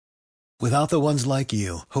Without the ones like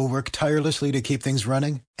you, who work tirelessly to keep things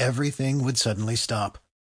running, everything would suddenly stop.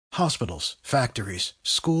 Hospitals, factories,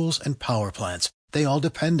 schools, and power plants, they all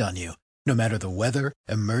depend on you. No matter the weather,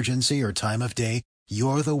 emergency, or time of day,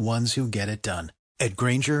 you're the ones who get it done. At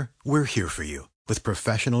Grainger, we're here for you with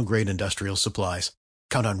professional-grade industrial supplies.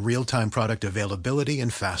 Count on real-time product availability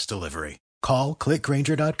and fast delivery. Call, click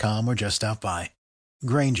Grainger.com, or just stop by.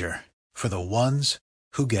 Grainger, for the ones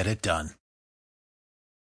who get it done.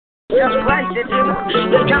 Just Christ, you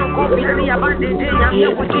can't go behind the abandoned day. I'm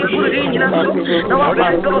here with you, put it in, you know. No, I'm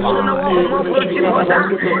going to go to the wall, and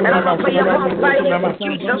I'm going to pay a long fight.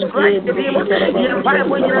 Jesus Christ, the demon, you invite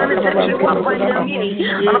when you're on the section, what by the meaning.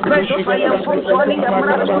 I'm a pressure for you, from funny, I'm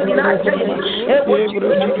not going to not say it. It was you,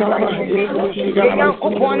 you can't go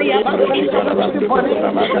funny, I'm not going to funny.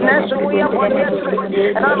 That's the way I'm going to get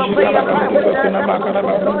it. And I'm going to pay a fight with that.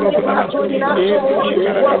 I'm going to not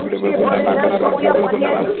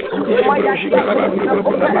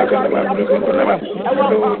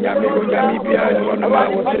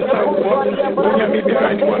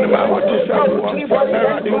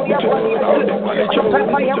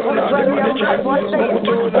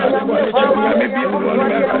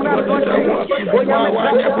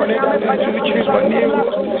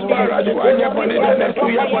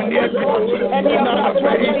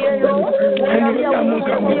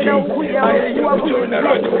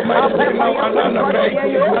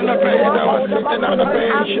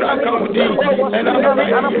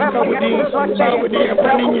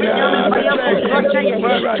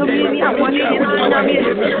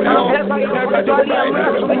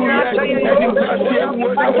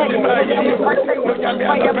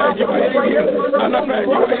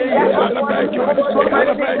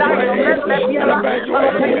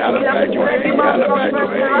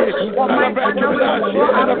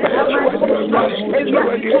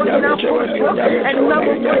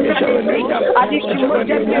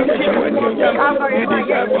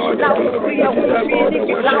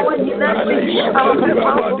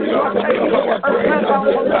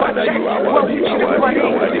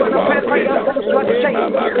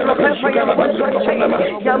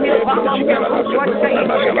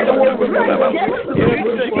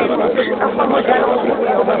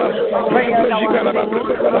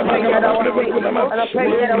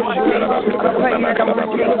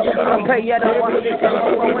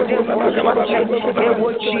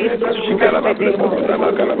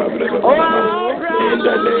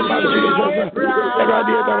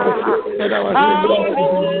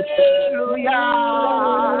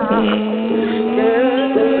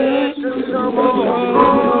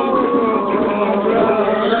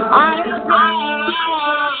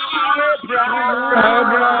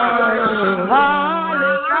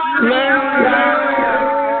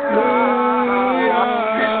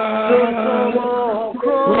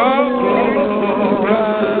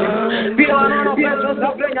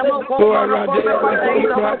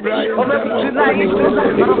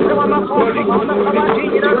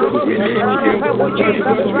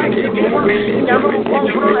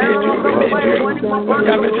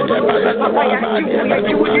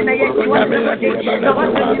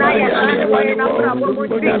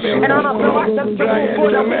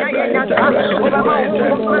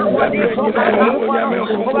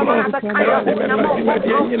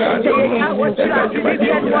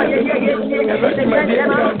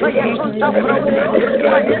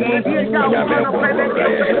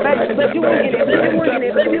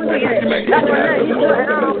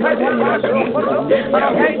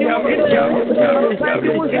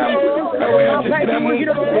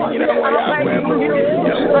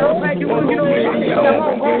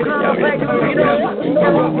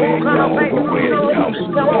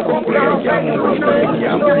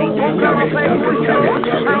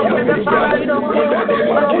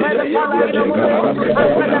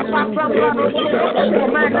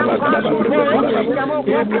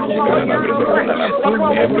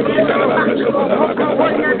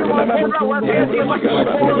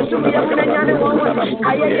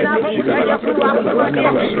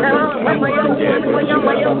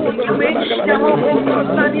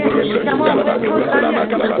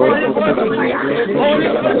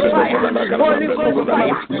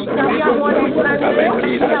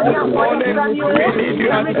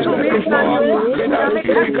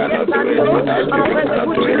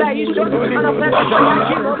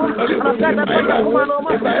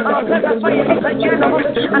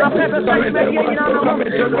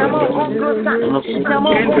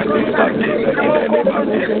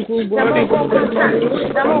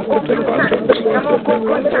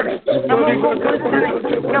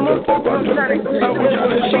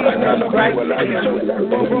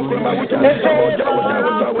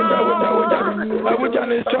so,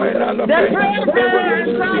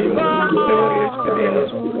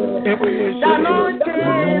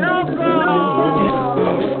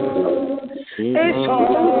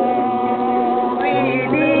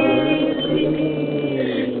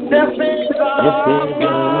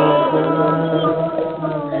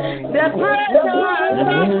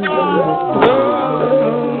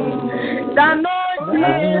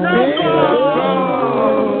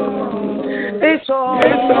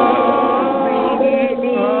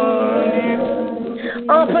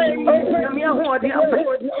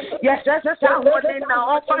 Yes, that's how I want it now.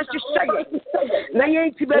 I'll find you say it. Now you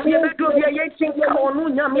ain't baby, you do you ain't think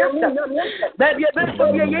on yam yasta. Baby,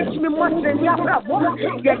 you ain't me much than yasta.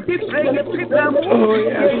 You different, you people.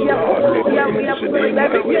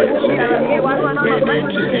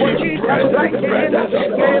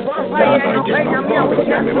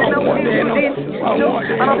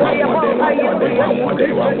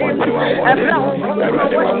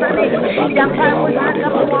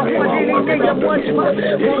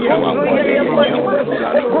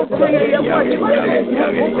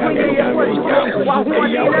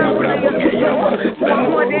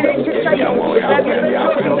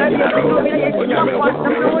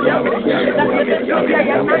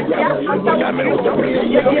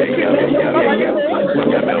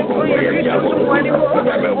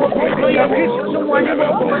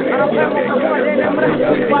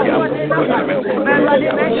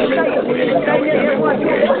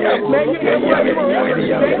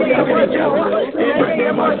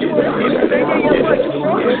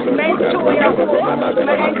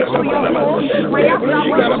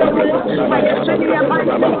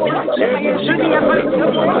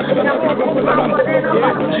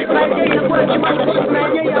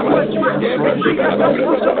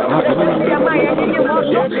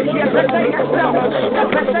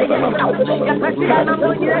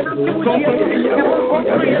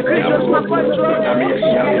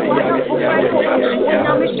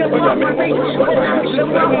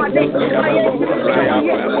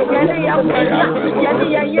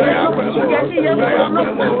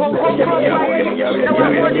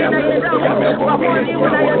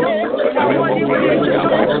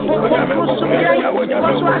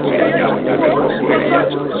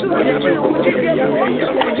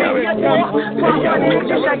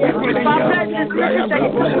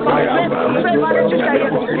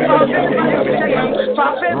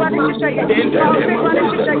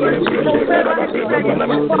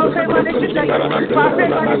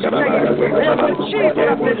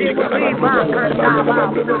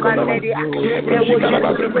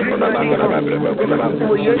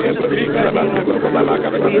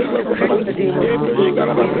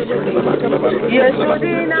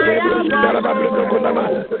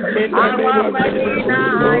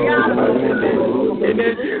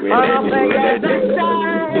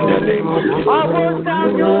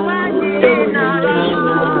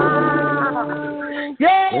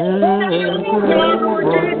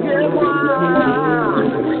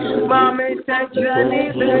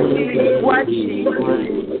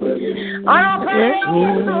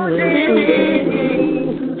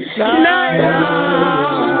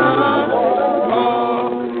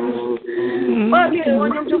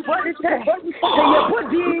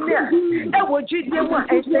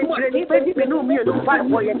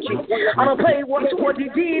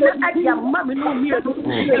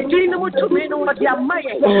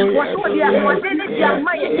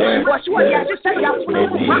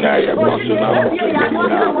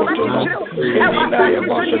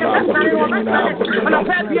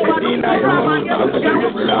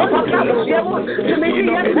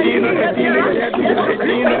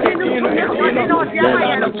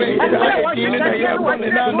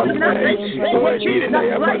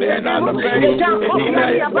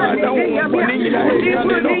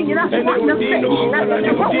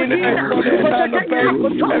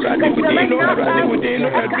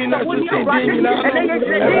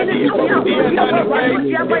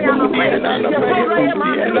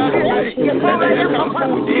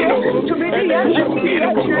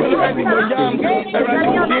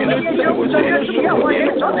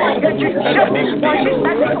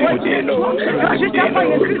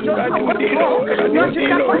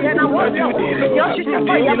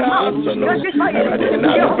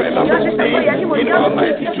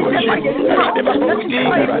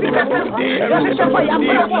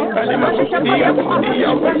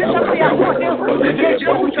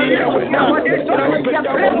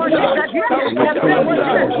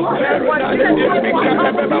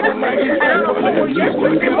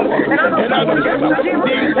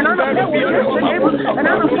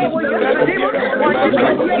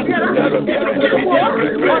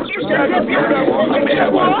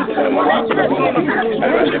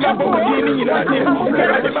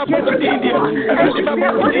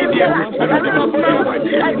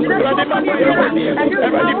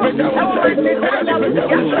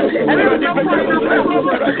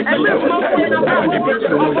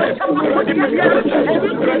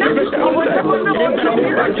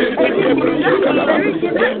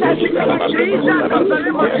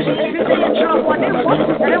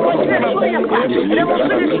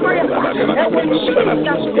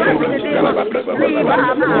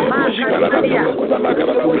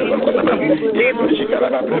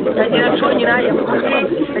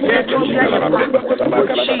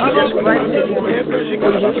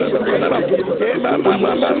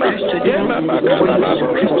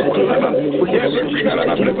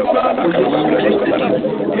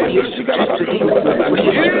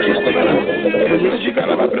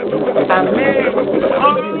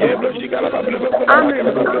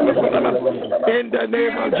 In the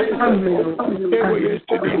name of Jesus.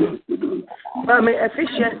 Amen.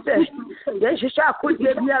 Ephesians says, yes, you shall put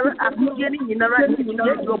your beer at the beginning in a right to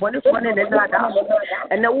get your bonnet one and another.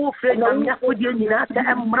 And the wolf friend of Yakudian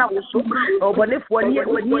and Bravo, or but if 1 year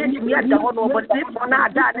would need to be at the honor, but if one are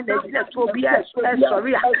done, and there's to be a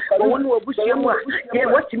sorry, but one will push him one. Yeah,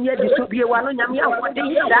 what's in here to be one on Yamia, what they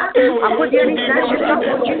that? I put your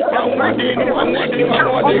international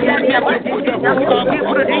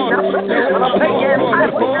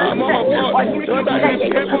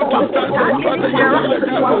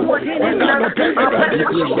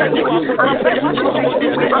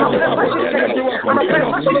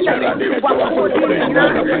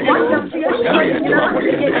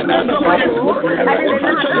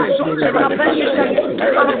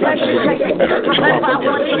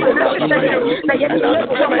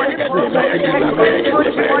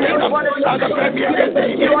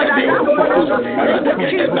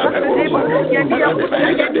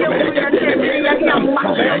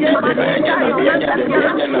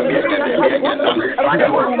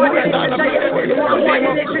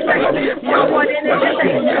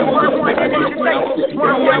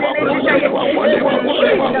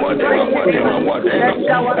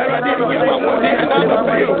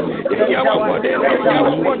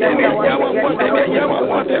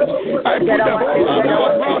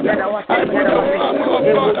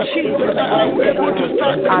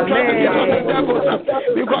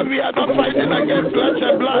because we are not fighting against flesh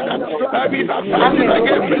and blood, we are fighting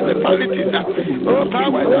against principalities. Oh,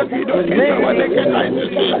 power that we don't use our naked eyes to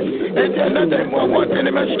see. And then let them want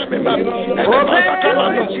any message me, man. And then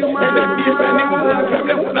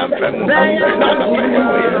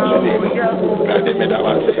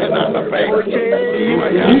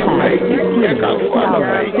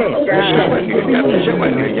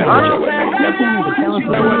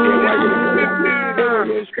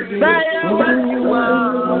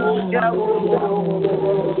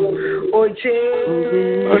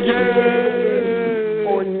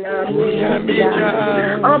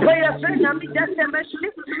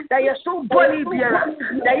that you're so bunny beer,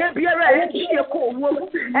 that you're beer, actually a cold woman,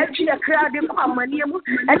 actually a crowd in common,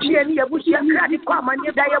 actually a bush, a crowd in common,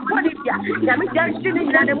 that you're bunny beer. Now, we just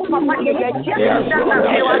didn't let them move on money again.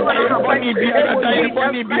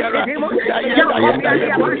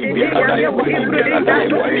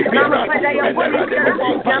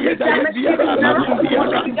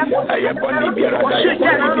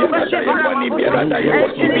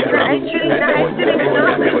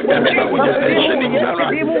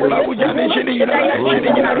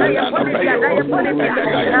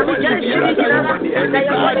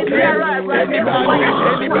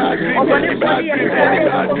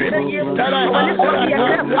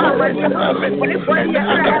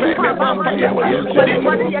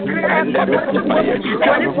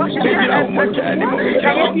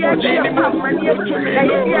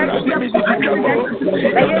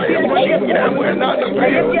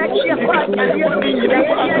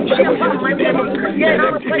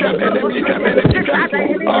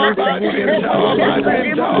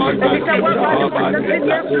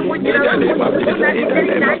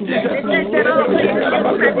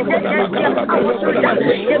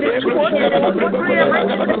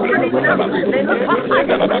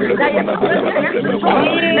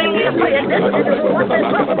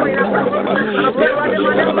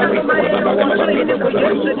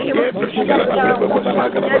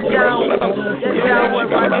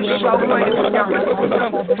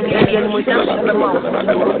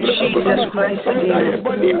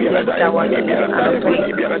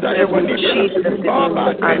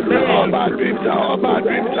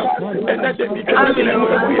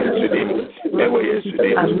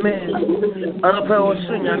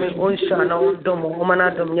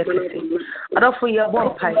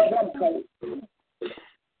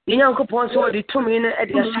 Yankopon so the 2 minutes at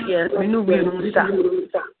the year, we knew we don't start.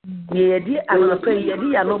 Ye dear, I'm a pay ye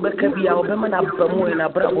dear, no better be our women up from in a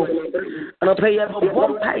bravo. And a prayer for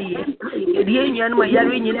one pay. Ye dear, and my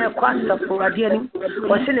yarin in a quasta for a dear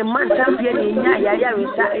was in a month champion in Yaya,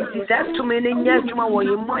 it is that 2 minutes Yajuma or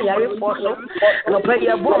in my Yaya Fosso. And a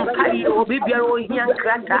prayer one pay or be your young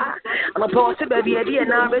cracker. And a possible be a dear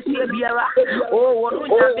now, see a beera. Oh, what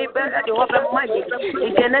would be better to offer magic?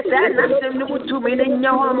 It cannot say nothing to 2 minutes.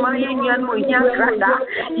 My young crata,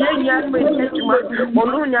 young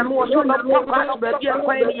Molunia was on the papa, but you're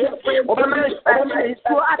quite here. Over to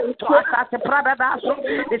us as a brother,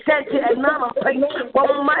 the sense and now of pain.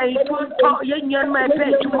 One my young man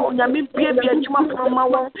paid to Yami Pia from my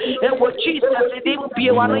own, and what Jesus didn't be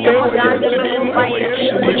one of your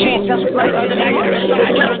Jesus Christ.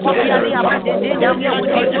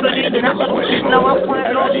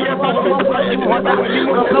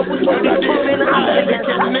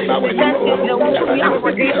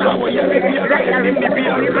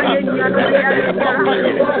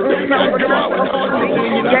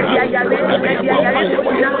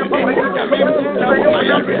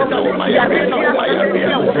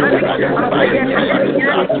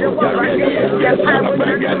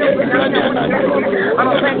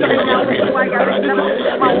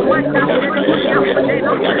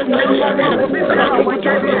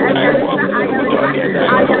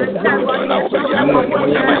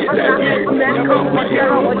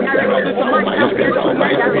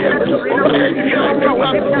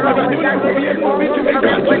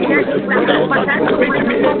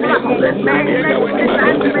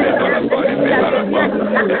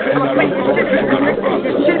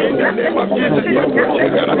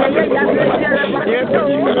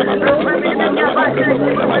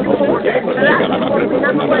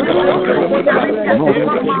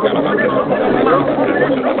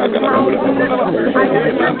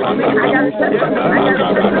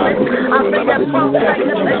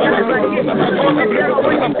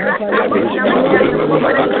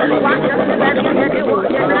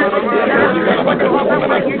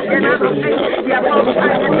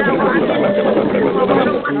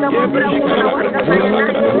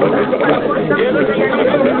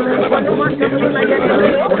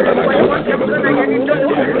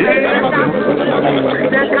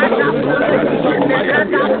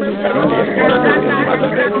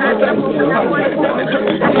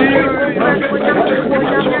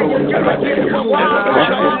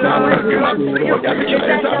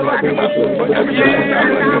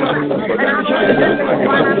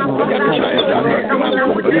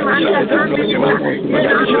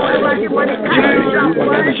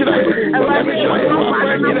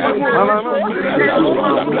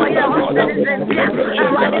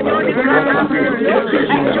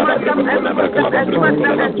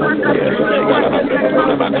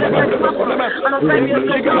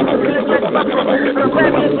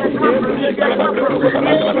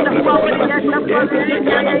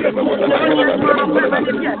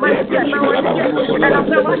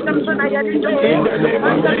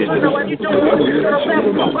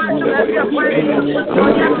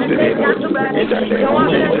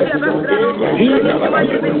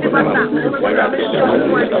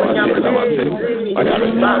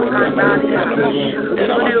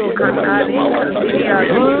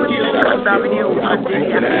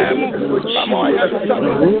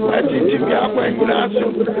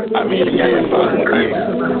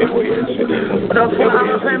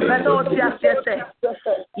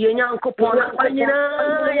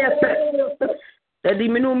 The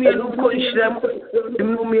minimum look Islam, the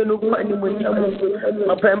minimum look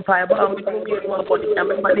my vampire, but I'm going to one for the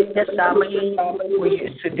American Testament. We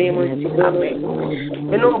used to demons. Amen.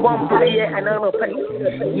 You know, vampire and I'm a pay.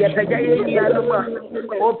 Yes, I get it.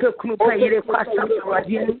 Open Krupa, you request something for a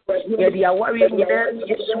deal. Yet you are worrying,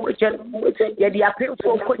 yes, switch it. Yet you are paying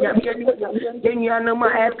for Konyam. Then you are no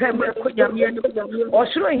more airplane with Konyam. Or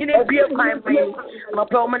should I hear a beer kind pain? My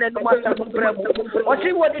permanent master of Bravo. Or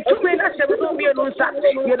see what the 2 minutes have no beer.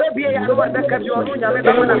 You don't be a one that can be on the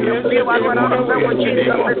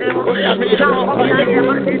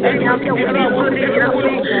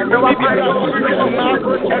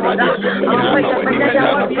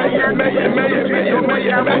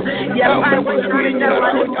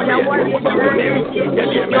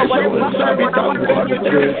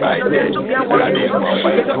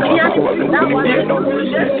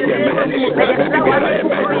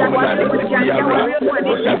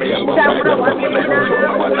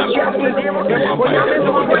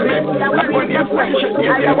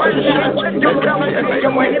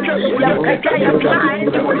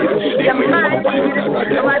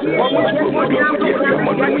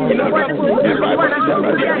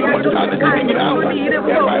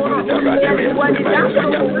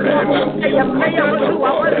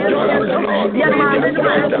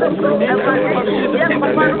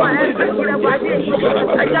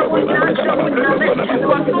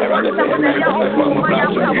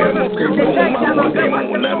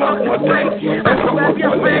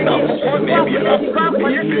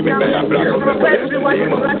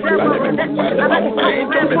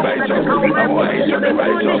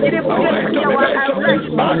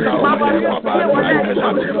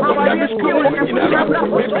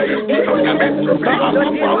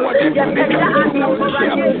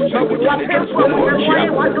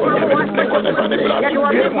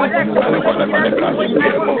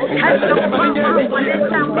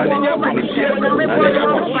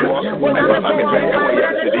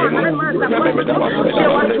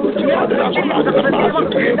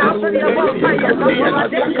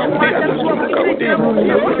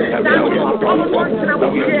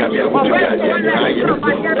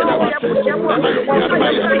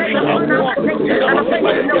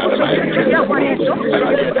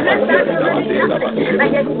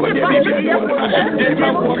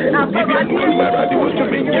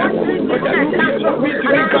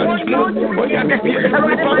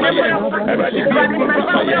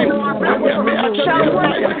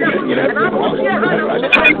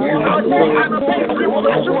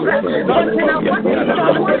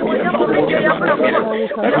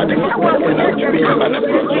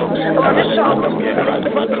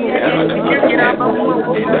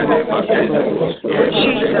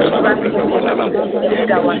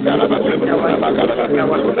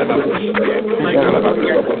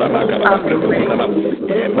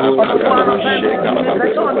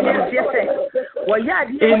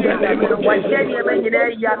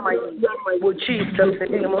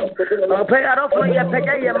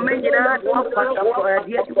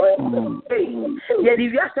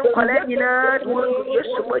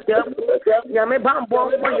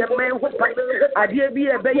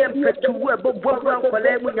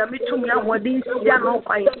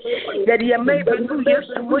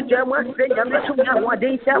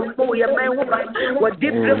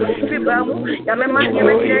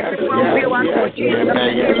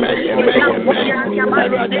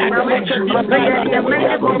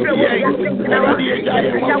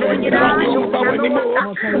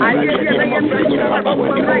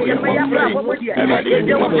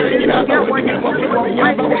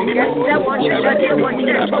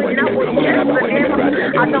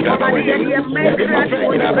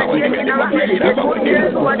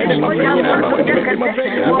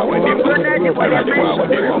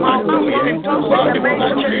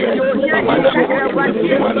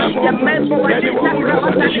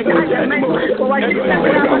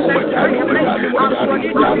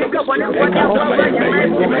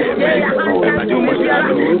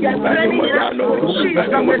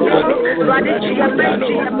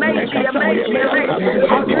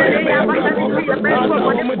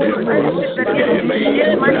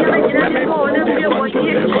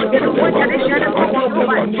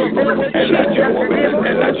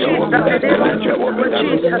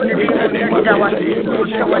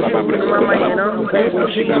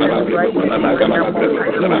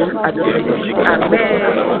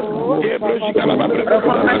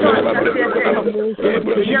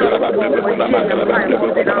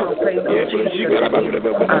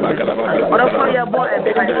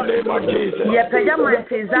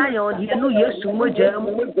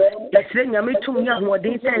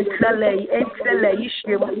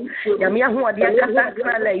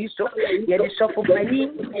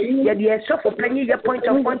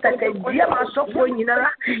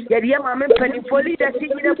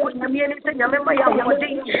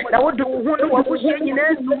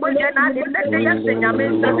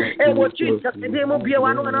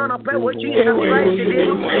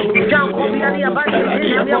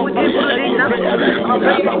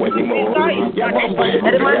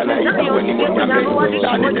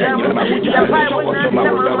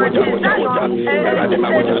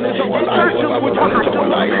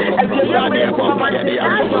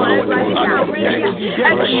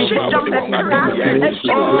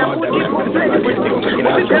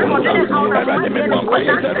Thank you.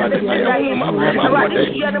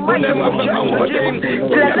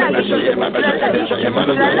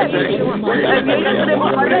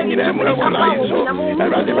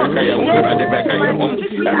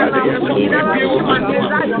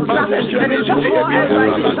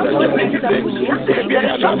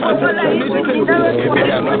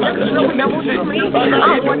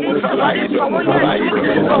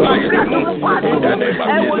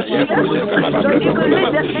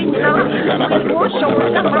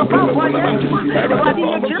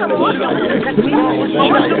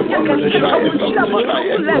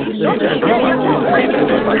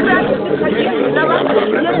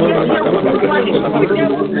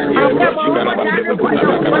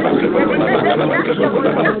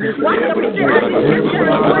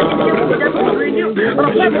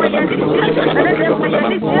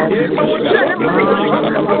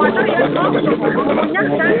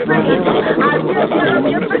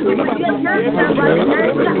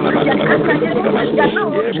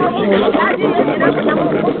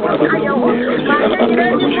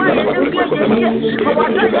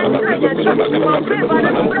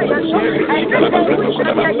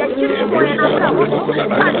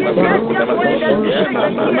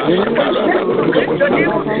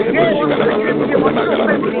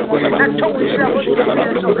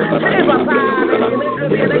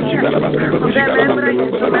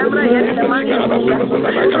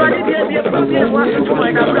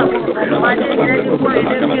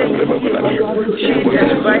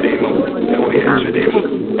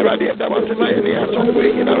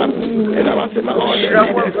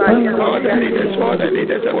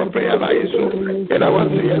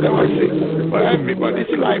 for everybody's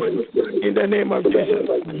life in the name of Jesus.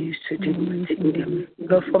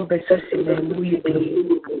 Go from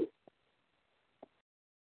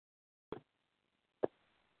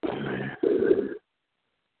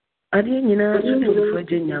Adi nyina so for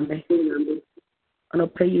nyame ana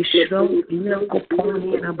pay shiro nyina ko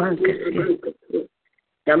pon na bankasi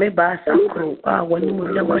nyame ba sakro wani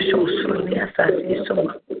mu da masho so ne asase so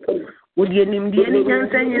wodi enim die ni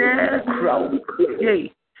nyansa nyina kraw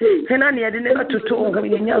yei hena ne yade ne katoto ho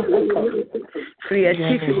yenya ko free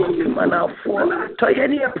atifi mana fo to ye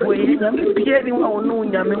ne apo ye nyame bia ni wa onu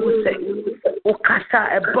nyame wo se o kasa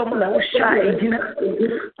ebom na wo sha egina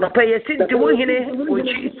na pay sinti wo hine o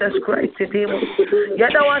Jesus Christ dem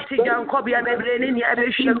yada wasi janko bia na bre ni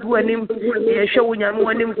abehwe gu anim ye hwe wo nyame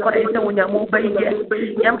wonim kwai se wo nyame obaye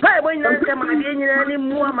yampa e bo nyina se ma de nyina ni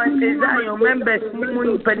mu amanteza yo members ni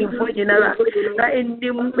mu panifo nyina na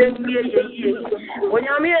endim benwie ye wo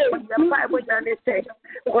nyame yampa e bo nyina ne se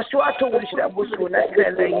ko so ato wo shira busu na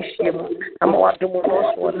kala yishie mu ama wado mu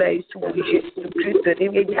no so na isu wo Yesu Kristo ni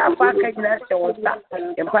ye afa ka nyina se wo sa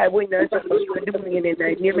yampa e bo nyina se ko so de mu nyina na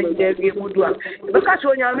ni me de wie mu do a be ka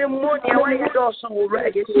so nyame mu ne wa ye do so wo ra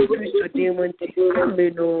Yesu Kristo de mu nti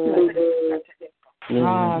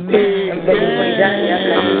amen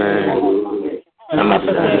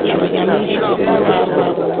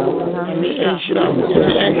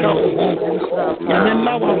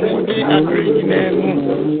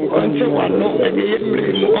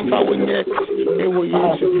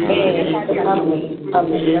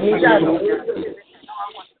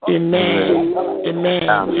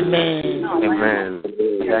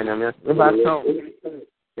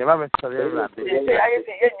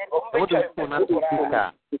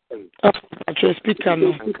Speaker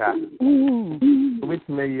no. Which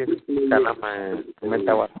may you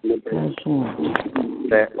mental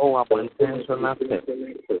the intentional step.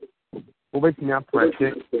 Which me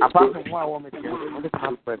practice apart from what I want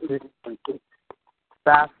to practice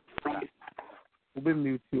staff will be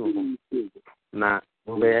mute na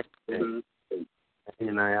be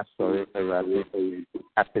in I sorry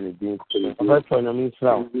happening being but when I mean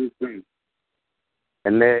slow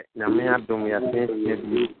and then Namia don't we are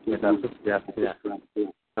saying with us just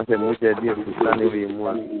I say much idea to stand away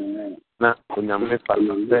more na Namia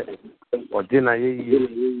Pata or dinner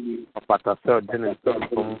ye or Pata or dinner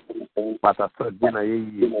from Pata or dinner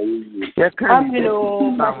ye.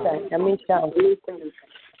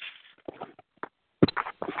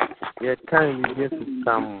 You can get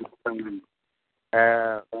some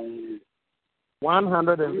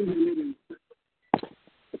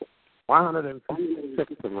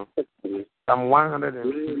 156, some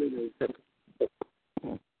 156.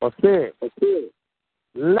 Okay.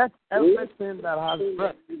 Let everything that has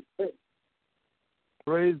breath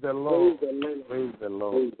praise the Lord. Praise the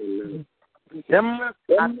Lord.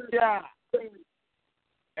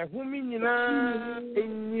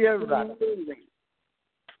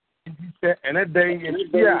 And a day is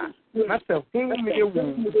here. Not a whom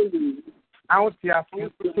out here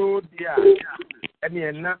so dear.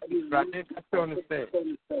 Any na brother on say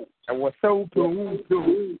I was so to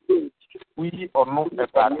we or not a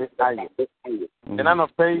brother I and I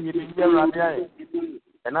not pay you the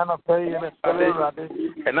and I not pay you the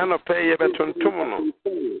and I not pay you beton tumuno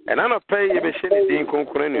and I not pay you be shady in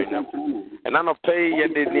concurrent and I not pay you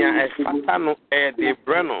the near a fatano de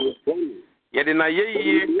breno yet in a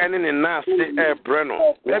year and in a nasty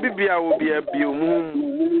breno maybe I will be a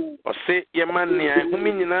bill or say your man near whom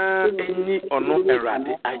any or no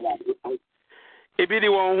erradi aye. Ebi the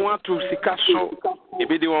one who want to sikaso,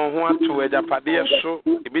 ebi the one who want to ejapadia so,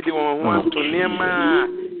 ebi the one who want to nema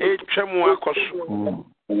etwemu akoso.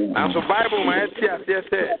 And so Bible my say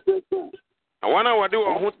I wanna wade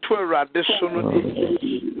one who to erradi so no di.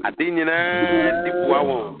 Ade nyina di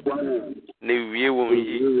buawo. Ne wie won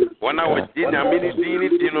yi. Wana wadi na mini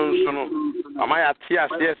di no so no. Amaya tia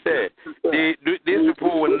say these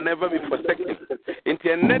people will never be forsaken.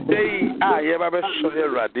 Into a net day, you ever saw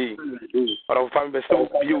ready. Or of family so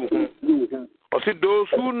few. Or see those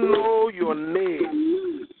who know your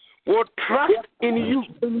name will trust in you.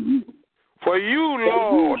 For you,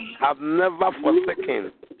 Lord, have never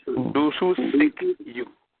forsaken those who seek you.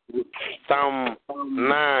 Psalm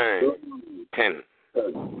 9:10.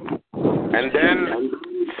 And then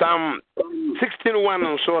Psalm 16:1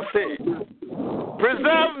 and so say,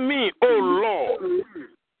 preserve me, O Lord,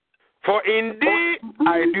 for in thee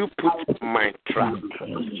I do put my trust.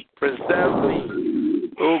 Preserve me,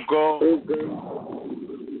 O God.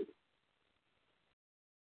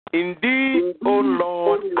 In thee, O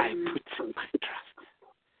Lord, I put my trust.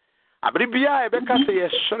 Abribia, Ebeka say,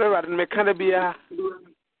 yes, sorry, and Mekanabia.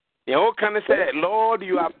 You can say, Lord,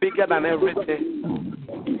 you are bigger than everything.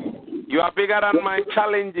 You are bigger than my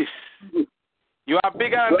challenges. You are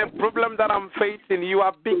bigger than the problem that I'm facing. You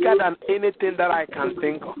are bigger than anything that I can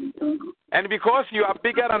think of. And because you are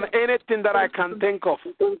bigger than anything that I can think of,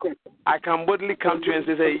 I can boldly come to you and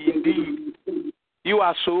say, indeed, you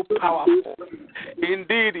are so powerful.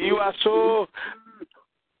 Indeed, you are so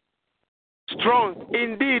strong.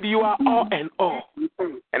 Indeed, you are all and all.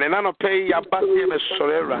 And then I pay Yabasi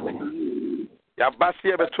Sorerade.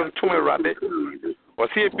 Yabasi Betuntume Rade. Or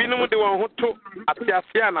see a binum de one who took at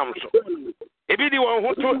Yasianam. Ebi di one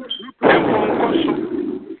who took them from Koso.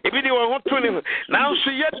 Ebi di one who took him. Now, so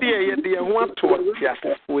yet the want to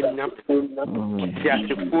Tiasifunyam.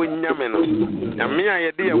 Tiasifunyam. And me,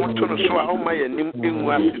 I did want to show how my name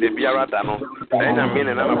was the Biaradano. Then I mean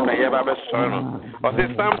another Payaba son. Or say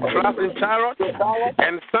some trust in chariots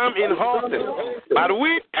and some in horses. But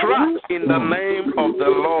we trust in the name of the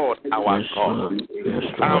Lord our God.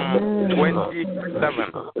 Psalm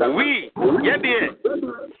 27. We, yet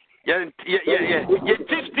yeah,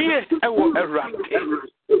 50 years I will around.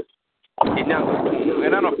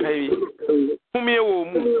 And I don't pay whom you will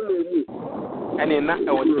and in that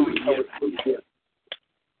I was 2 years.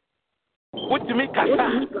 What do you make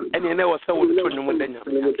Kasa and you never saw the tournament than you?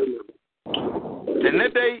 The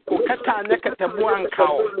next day, Okata Nakatabuan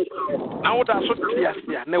cow. Now that's what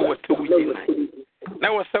Tiasia never 2 years.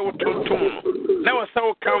 Never saw Tum, never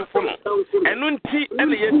saw Camphor, and Nunti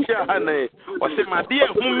and the Yetia Hane, or say, my dear,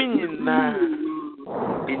 who mean now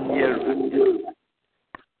in year.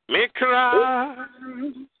 Mikra,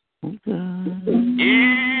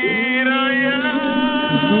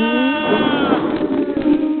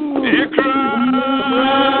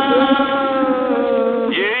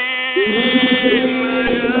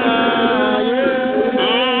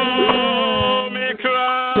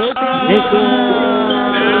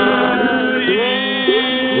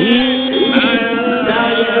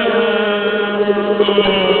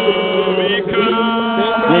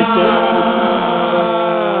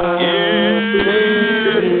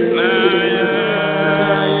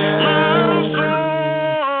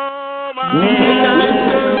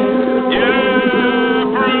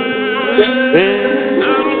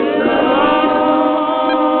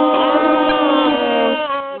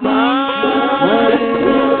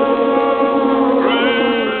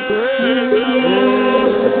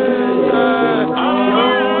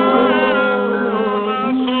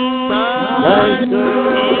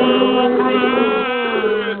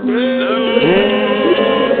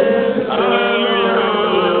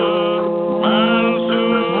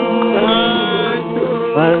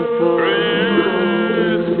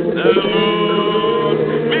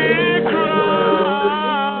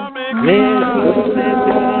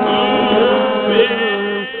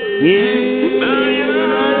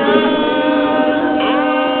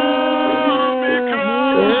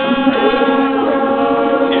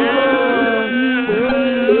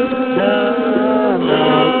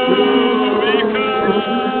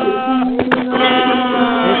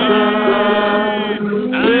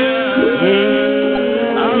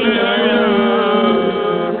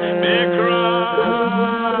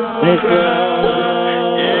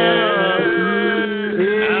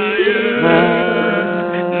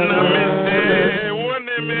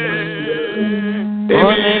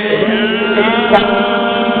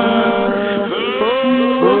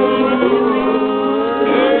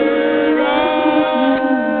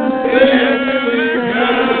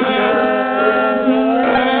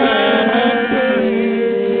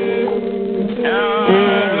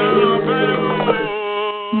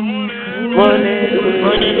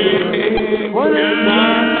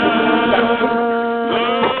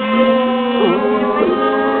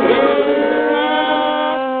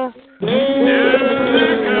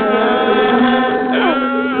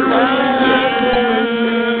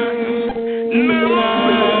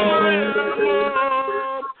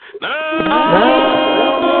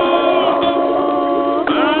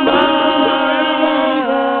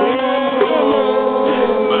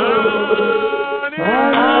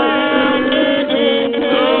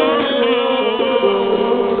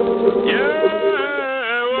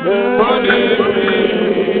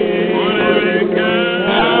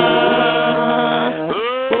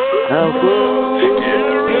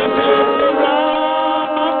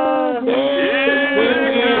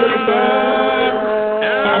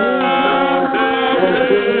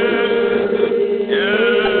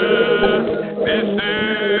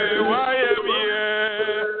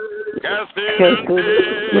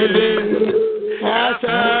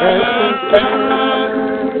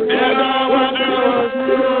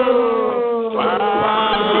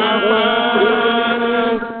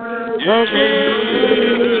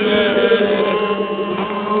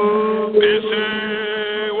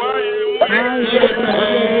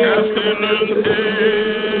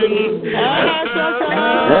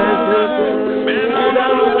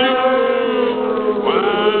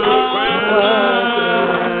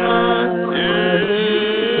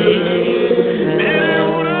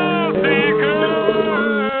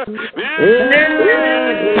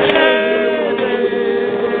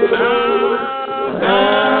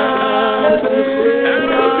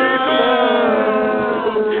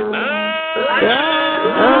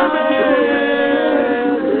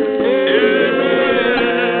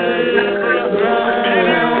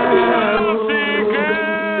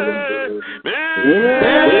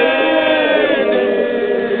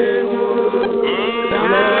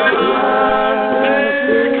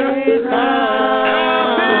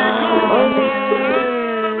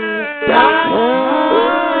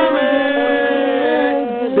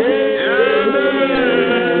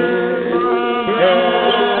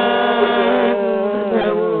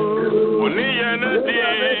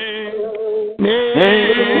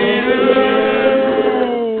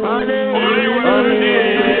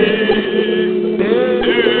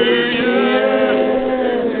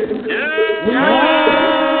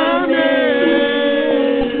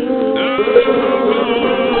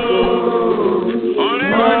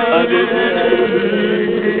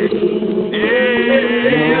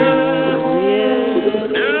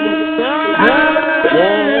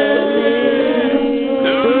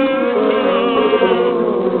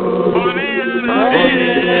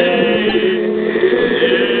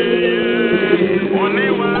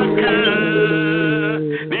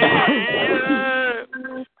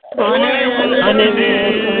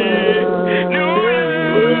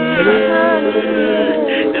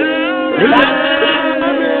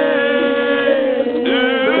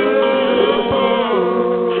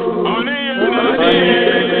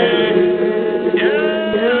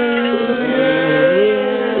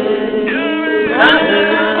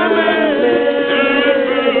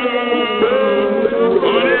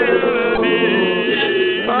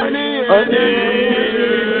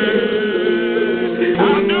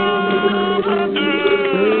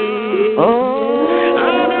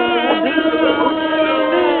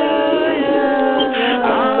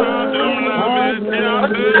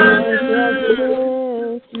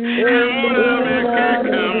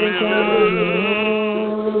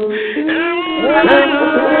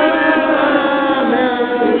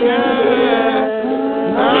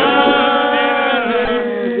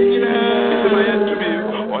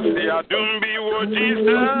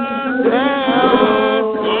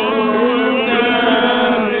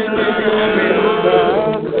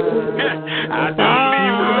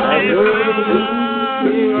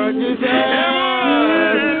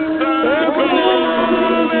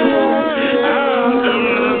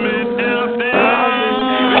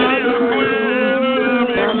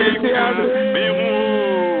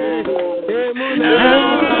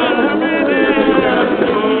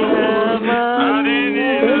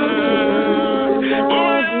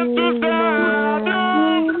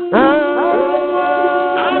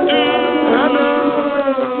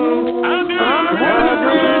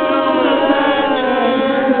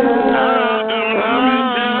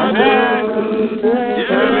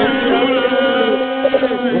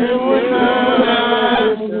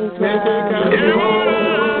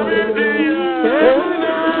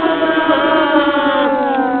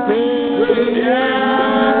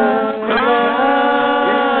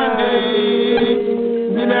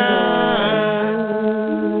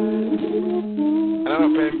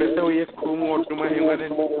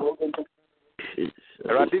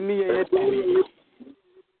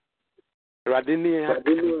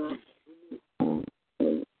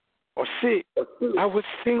 I will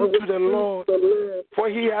sing to the Lord, for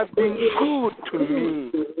he has been good to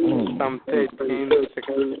me. Psalm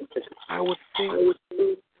 13:6. I will sing.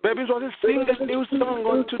 Baby, so let's sing a new song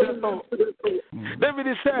unto the Lord.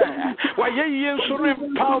 David said, why ye so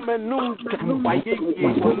empowerment num, why ye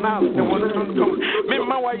now the one to me,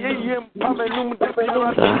 why ye empowerment num,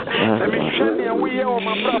 let me share the way of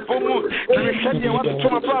my platform. Let me share the way to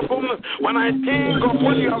my platform. When I think of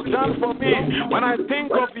what you have done for me, when I think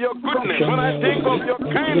of your goodness, when I think of your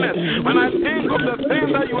kindness, when I think of the things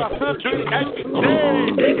that you are still doing every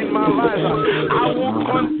day in my life, I will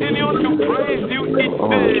continue to praise you each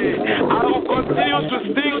day. I will continue to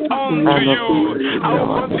sing unto you. I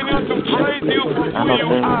will continue to praise you for who you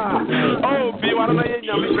are. Oh, be what I am,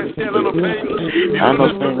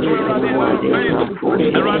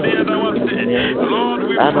 Lord,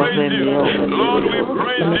 we praise you. Lord, we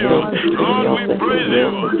praise you. Lord, we praise you.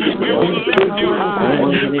 We will lift you high.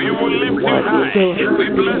 We will lift you high. We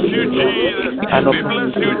bless you, Jesus. We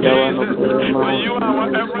bless you, Jesus. For you are our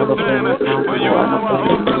everything. For you are our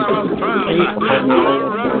hope and our strength.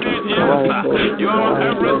 You are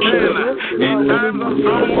everything. In times of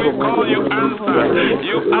trouble, we call you answer.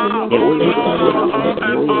 You are all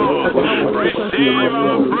and all. Receive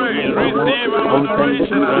our praise. Receive our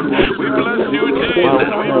adoration. We bless you, Jesus.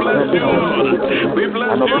 We bless you, Lord. We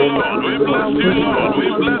bless you, Lord. We bless you, Lord. We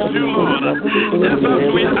bless you, Lord. Just as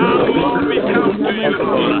we are, Lord, we come to you,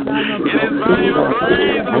 Lord. It is by your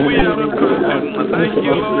grace that we are restored. Thank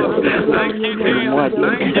you, Lord. Thank you, Jesus.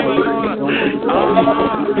 Thank you, Lord.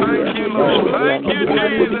 Thank you, Lord. Thank you,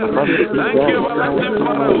 Jesus. Thank you, everlasting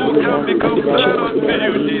Father, who can become better unto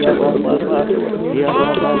you, Jesus. Oh,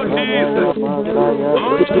 Jesus.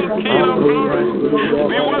 Oh, King of glory.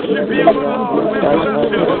 We worship you, Lord. We bless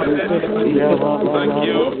you, Lord. Thank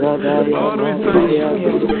you. Lord, we thank you.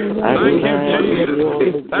 Thank you, Jesus.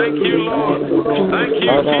 Thank you, Lord. Thank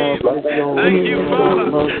you, Jesus. Thank you, Father.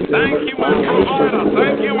 Thank you, my provider.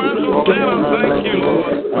 Thank you, my sustainer. Thank you,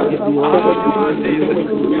 Lord. Jesus.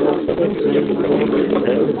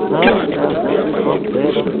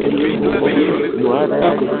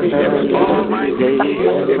 Almighty,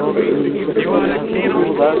 you are the King of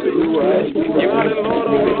glory. You are the Lord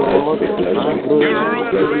of lords. You rule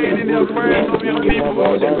and reign in the affairs of your people.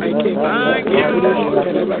 Thank you, Lord.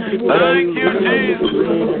 Thank you, Jesus.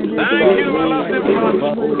 Thank you, everlasting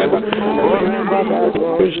Father.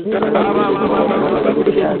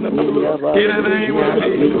 In the name of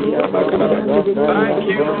Jesus. Thank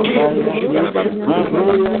you,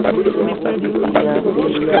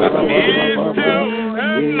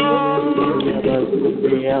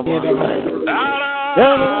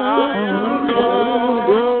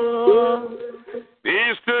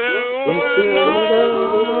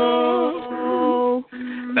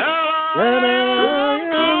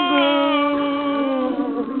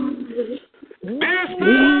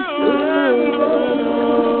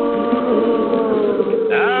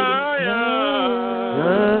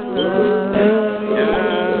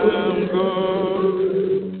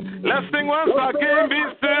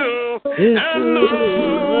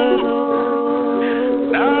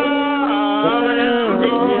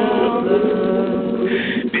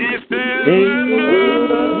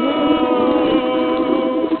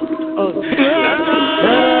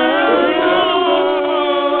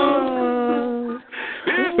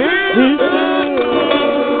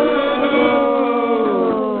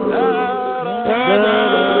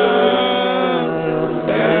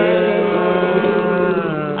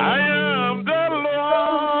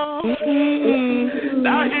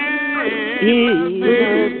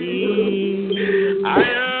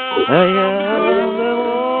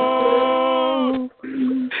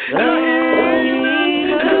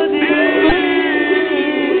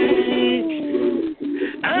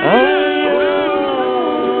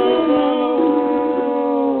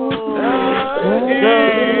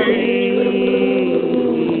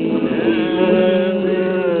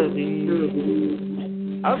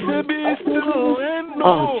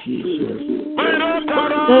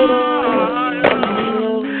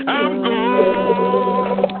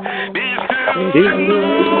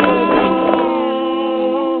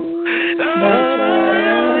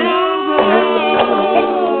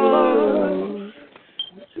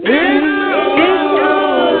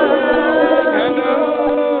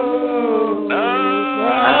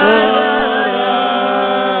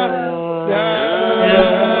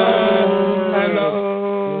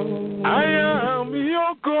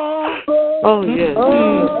 Oh, yes.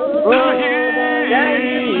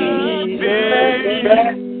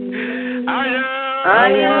 I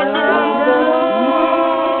am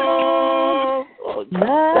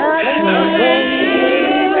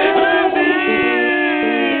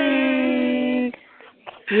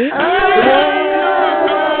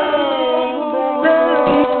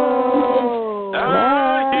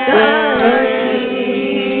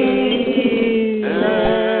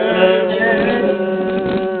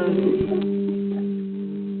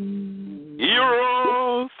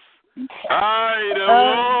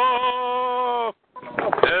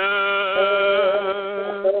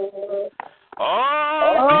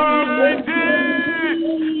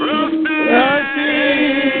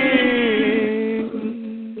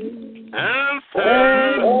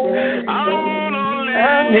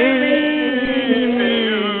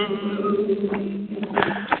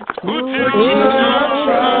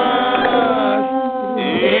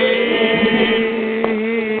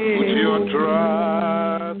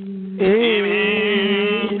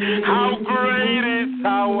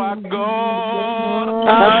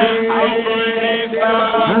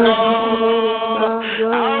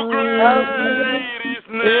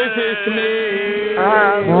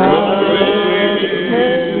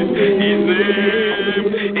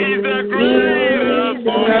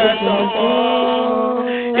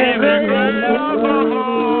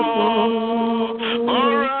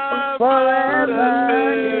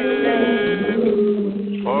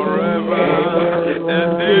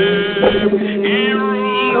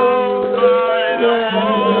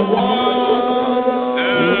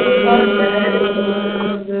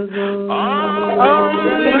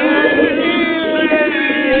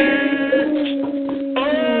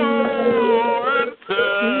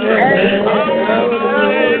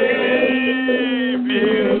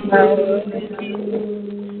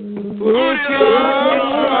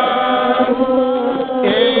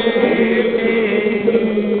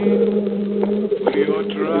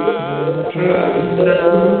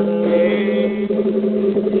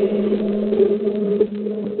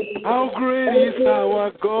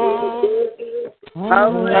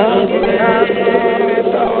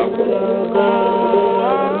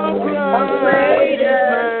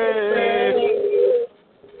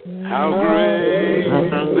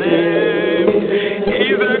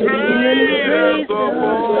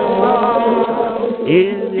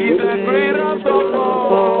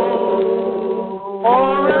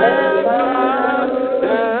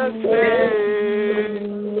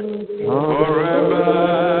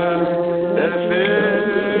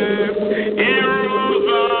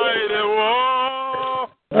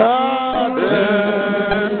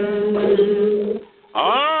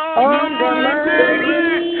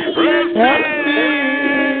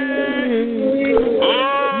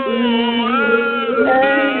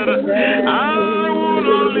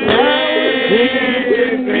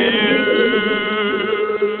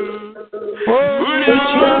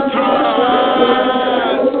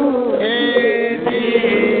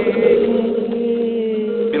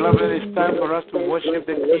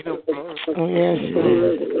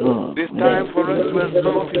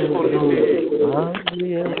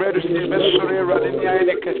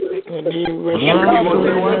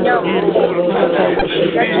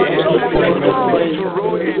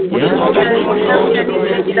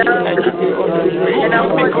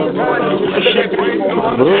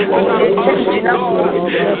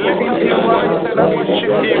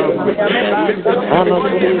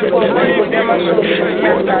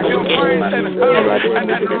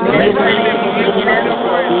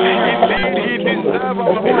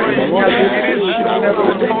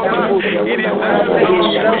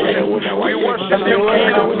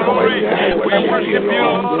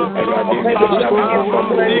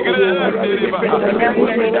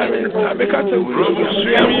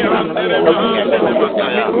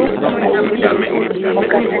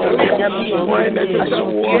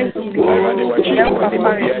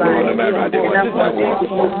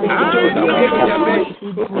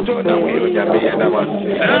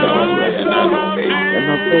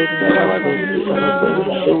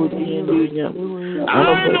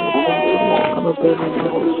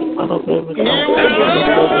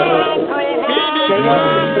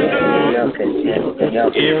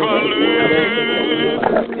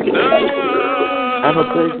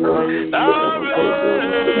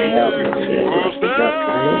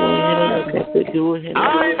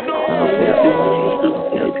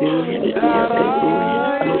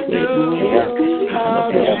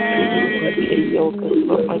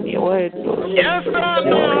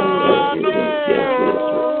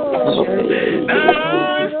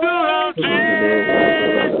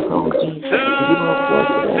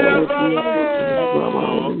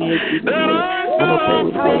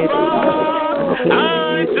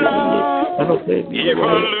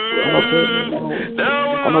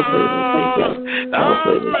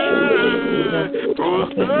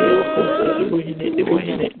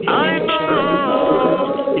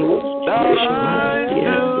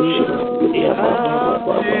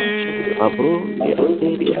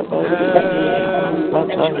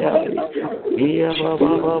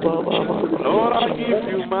Lord, I give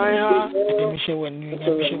you my heart.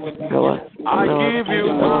 I give you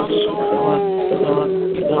my soul.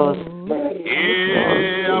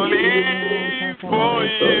 I'll live for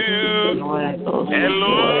you. And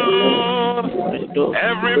Lord,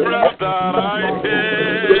 every breath that I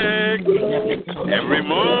take, every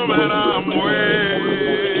moment I'm awake,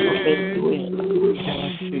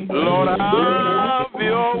 Lord, have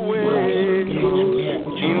your way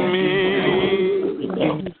in me.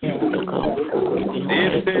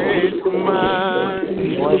 This is my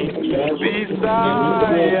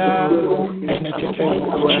desire to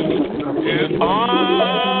honor you.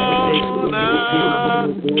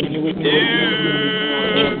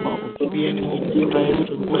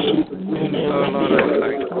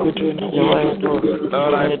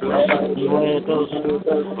 Lord, I bless you.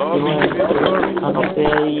 Lord,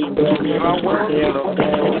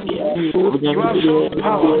 you are so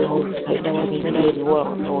powerful.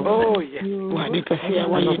 Oh, yes.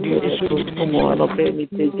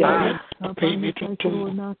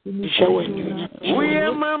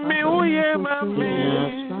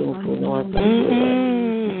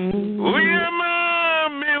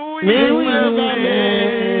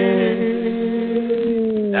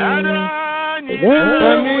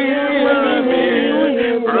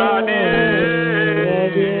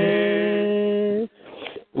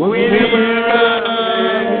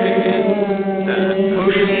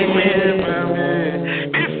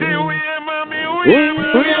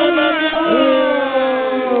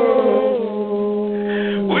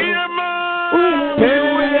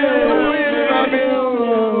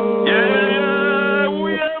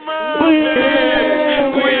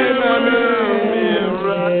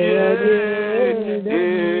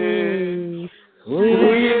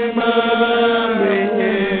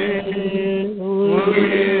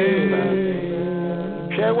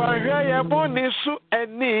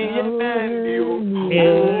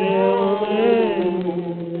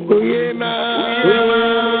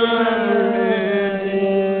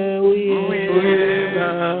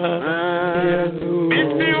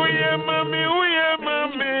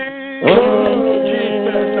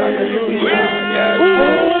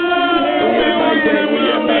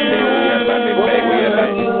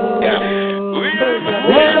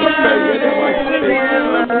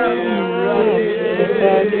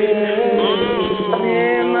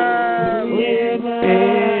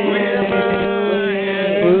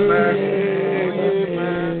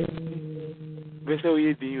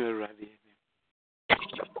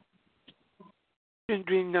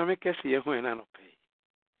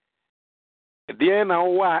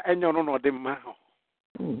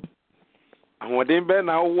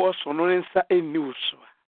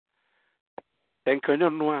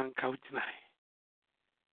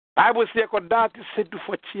 Bible says that said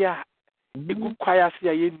for chia a good choir see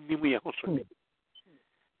a yen also.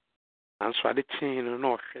 And so the chain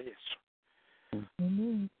no yes.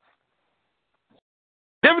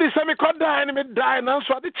 David said me could die and me die and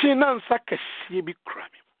so the chain and sack be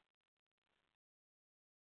cramming.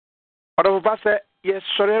 Other say yes,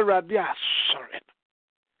 sorry, radia, sorry.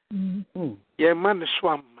 Ye man is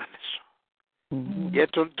swam man. Ye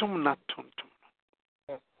tontum not tontum.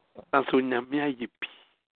 And so nyamia yipi.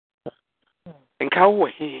 And cow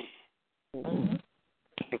he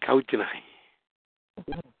and cow deny.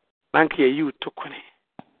 Nanky, you took on it.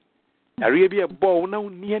 Arabia bow now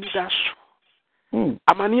near the dash.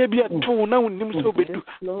 Amania be a toe now, nim so be do.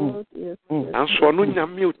 And so no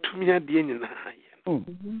yamil to me at the end.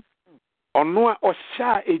 Or no, or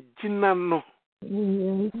sha a dinner no.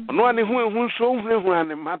 No one who so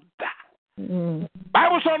when a mother.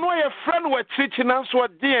 Bible saw no a friend were teaching us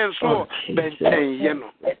what dear and so ben say,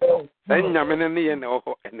 then Yaman and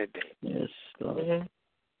oh, any day. Yes,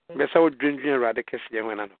 Bess I would drink radicus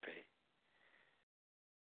when I pay.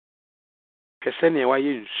 Cassania, why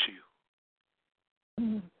you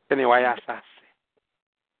sue? Anyway, I say.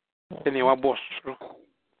 Anyway, boss.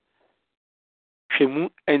 She moon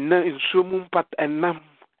and now in so moon pat and nam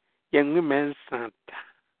young women Santa.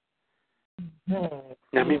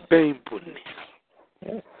 Yami painful.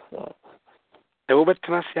 The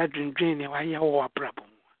overtrasia dream why you are a problem.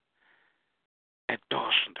 A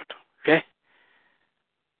dozen, okay?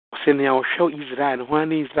 Senia will show Israel,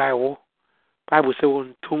 one Israel. Bible says,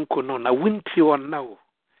 on Tunko, no, na winti or now.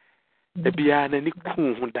 The Bian and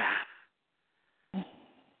Nikunda.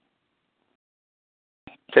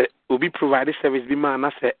 Will be provided service, be man,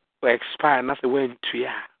 as a expire, and as a way to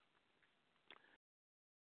ya.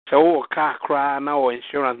 So, car cry now,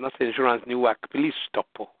 insurance, not insurance, new work, please stop.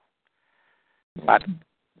 But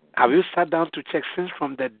have you sat down to check since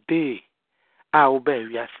from the day I obey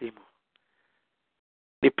we are seeing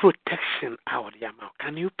the protection out of your mouth?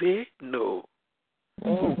 Can you pay? No.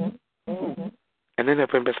 And then the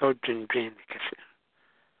members all drain.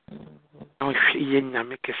 Now, she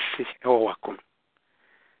make a sick or welcome.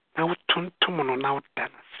 Now, turn tomorrow now,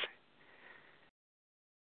 dance.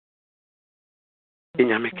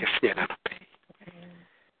 You make a sick and pay.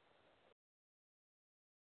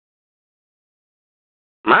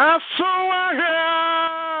 My soul,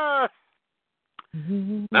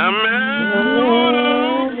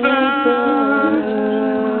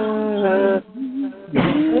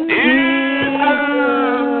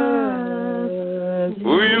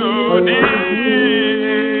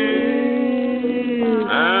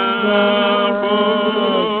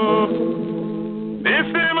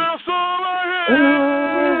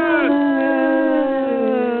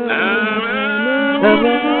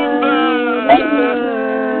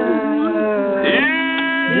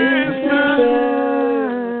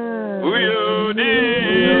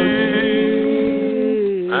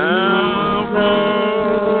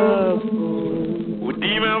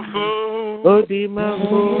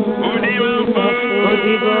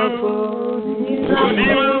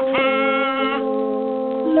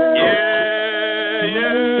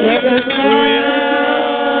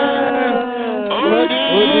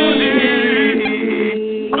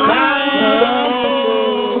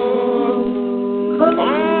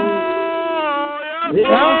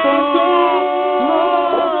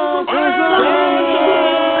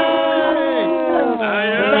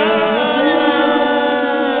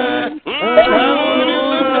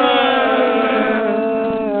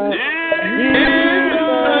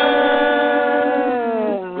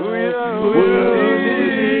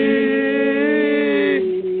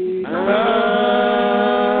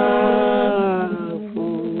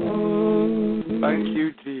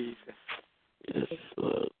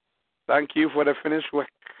 Thank you for the finished work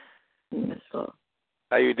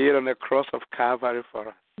that you did on the cross of Calvary for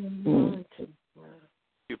us.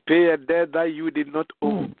 You pay a debt that you did not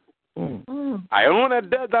owe. I own a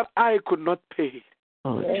debt that I could not pay.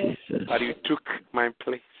 Jesus. But you took my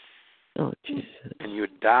place. And you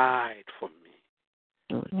died for me.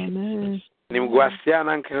 Amen.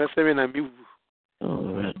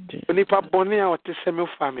 Nipa boni a ote se me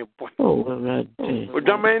fa me boni.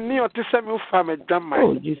 Odwamani ote se me fa me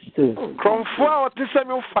dwaman. Kronfo a ote se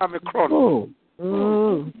me fa me kron.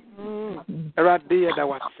 Erade da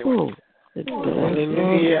wase.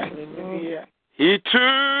 Hallelujah. He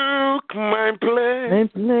took my place and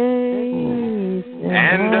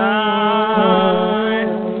died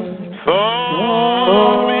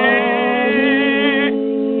for me.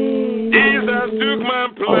 Jesus took my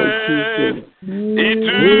place. He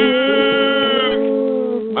took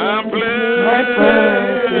my place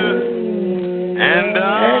and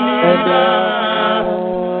died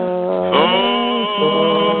for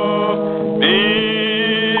me.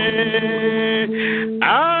 I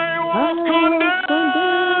was condemned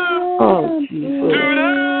to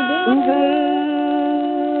death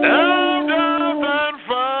and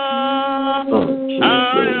fire,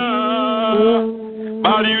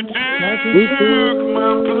 but you took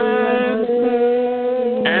my place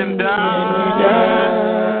and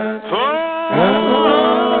died for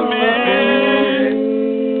me.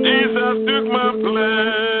 Jesus took my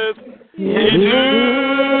place. He took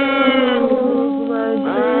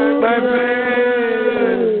my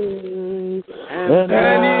place and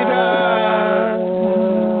he died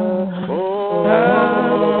for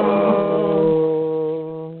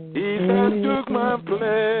me. Jesus took my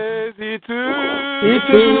place. He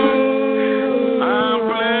took my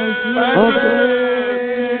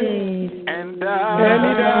place and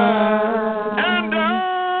died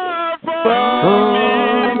for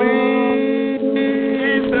me.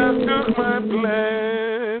 Jesus took my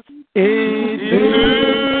place. He took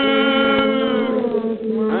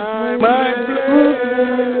my place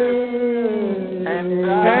and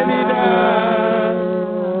died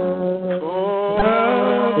for me.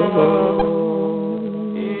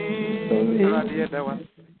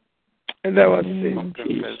 And that was it.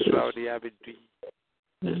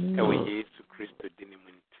 And we use to Christ to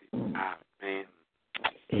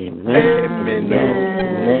Amen. Amen.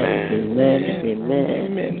 Amen. Amen.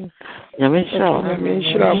 Amen. Amen.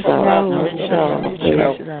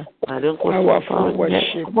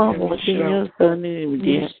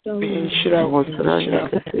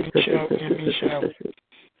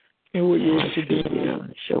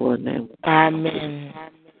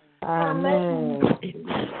 Amen.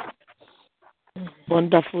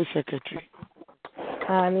 Wonderful secretary.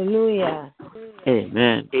 Hallelujah.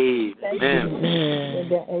 Amen. Amen.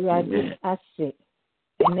 The ase.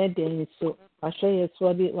 Enede nso. Ahwe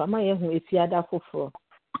yeso de wa ma ye hu efiada foforo.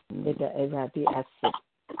 The Eradi ase.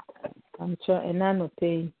 I'm sure enano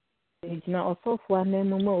pay. Ejina osofo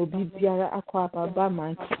anemu ma obi biara akwa baba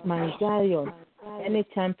MOUNTZION. Any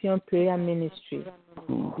champion prayer ministry.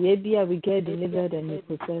 The idea we get delivered and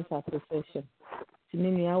we process our profession.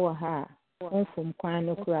 Tinini awa ha. From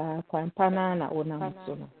Kwano Kra, Kwampana, and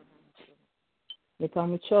Onamson. If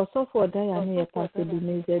I'm sure so for Diana, possibly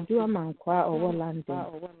means a do a man qua over London.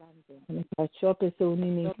 And if I shop is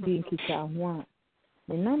only being kita one.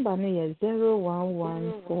 The number is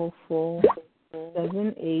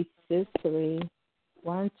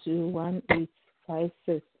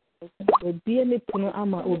 011447863121856. Obi any puno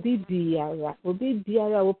ama obi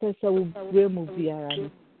biara wo pesa wo bremu biara.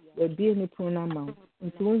 Obi any puno ama.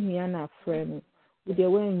 Nti wohia na frɛ wo de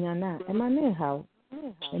wohia na ema na haw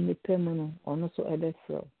eni pemu no ono so ebe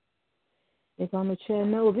frɛ if am che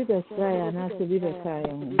na obi be sra ya na so bi be ka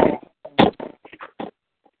ya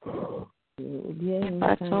ho obi en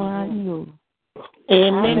ato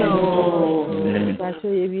amen pacho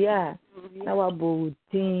ye bia na wabo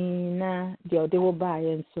tin na de ode wo ba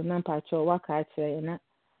ye nso na pacho waka kyerɛ na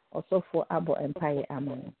osofo abo empire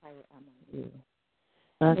amon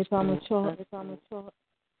if I'm sure,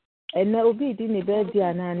 and now be didn't bed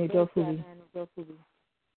dear nanny doffy.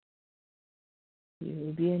 You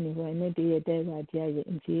will be anywhere, no day a day, my dear,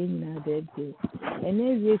 in Jane, dead day. And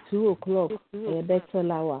every 2 o'clock, a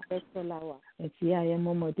better hour. And see, I am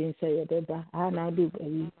more than say a beba. I now do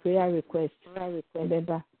a prayer request.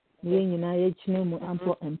 Beba, being in a no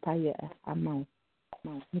ample empire amount.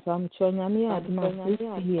 If I'm sure, I'm here,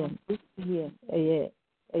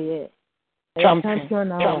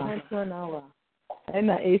 champion hour.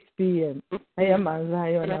 And at 8 p.m. I am a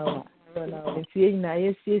lion hour. If you know,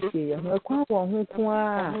 yes, I'm a quack on who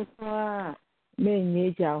may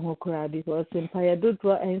need your cry because Empire do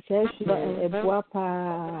draw and say, a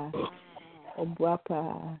guapa. I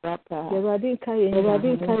didn't carry now.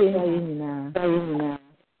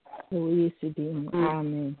 We used to be.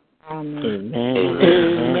 Amen. I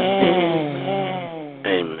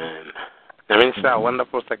mean, sir,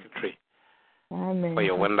 wonderful secretary. Amen. For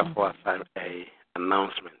your wonderful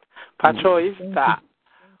announcement. Patrol is that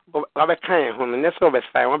Robert Kane, who never saw the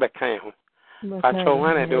sign, Robert Kane. Patrol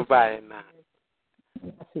one I do buy now.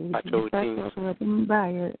 Patrol team.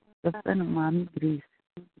 Buy the friend of Mommy Grace.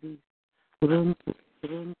 Hey,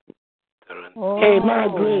 my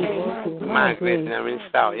Grace, I mean,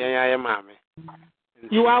 so, yeah, Mommy.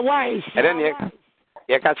 You are wise. And then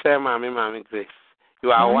you can say, Mommy Grace.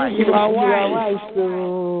 You are wise.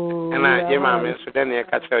 And I, Mammy, so then you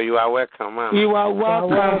can tell you are welcome, Mom. You are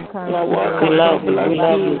welcome. Love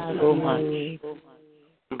you so much.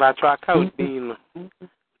 But I can't be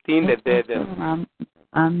the dead.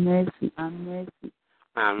 I'm mercy. Mammy,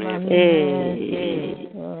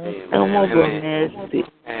 no more mercy.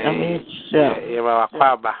 You are a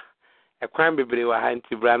father. A crime be brave, I had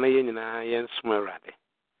to brand in a yen smell.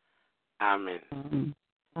 Amen.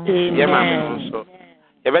 Yeah, Mammy, also.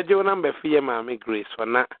 If I do number for your Mammy Grace or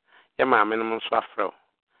not, your mammy no swaffro.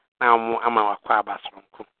 Now I'm our quabas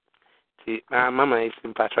uncle. See, now Mamma is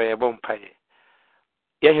in Patria Bompire.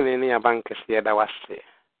 Getting in a banker's here that was say.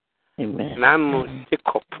 Amen. Now,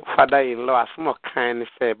 Jacob, father in law, small kindness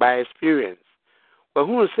say by experience. Well,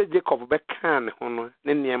 who said Jacob Becan, Hono,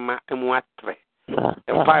 Niniama, and Watre?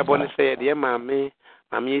 And 5 bonus say, dear Mammy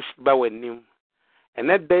is Bowen. And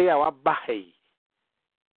that day our Bahay.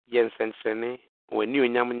 Jensen Sene. When you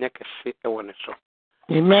nyamnya kese e wona so.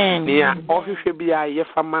 Amen. Nia ohwehwe bia ye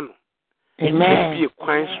fama no. Amen. Bi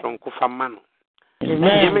kwan sonko fama no.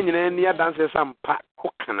 Amen. Ye menyina ni adanse sampa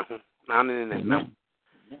kokana ho na ne ne nam.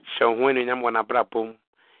 Hwe ho ni nyam wona brabom.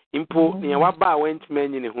 Impo nia waba wantime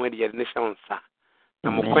nyi ne ho de ye ne hyansa.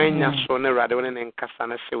 Na mo kwan nya so ne rade wona ne nkasa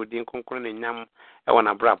na hye odin konkon ne nyam e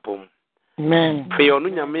wona brabom. Amen. Fe onu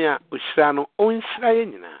nyame a osira no onsira ye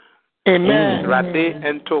nyina. Amen. Rade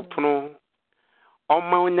ento pono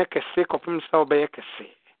Oma onye kese kopim sa obeye kese.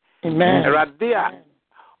 Amen. Radia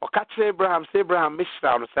okache Abraham say Abraham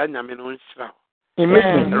mishra no sa nyame no nshira.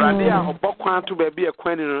 Amen. Radia obokwan to ba bia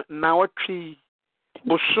kwan na watwi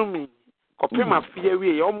bosumi kopim afia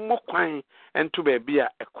wie ommo kwan ento ba bia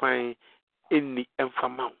ekwan enni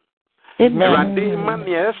emfama. Awurade ma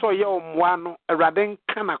nea ɛsɛ ɔyɛ ɔmmoa no Awurade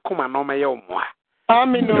nka n'akoma na ɔmɛyɛ ɔmmoa.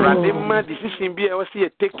 Amen. Awurade ma decision bi a ɛwɔ sɛ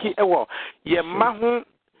yɛteki ɛwɔ yɛma ho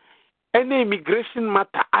ɛne immigration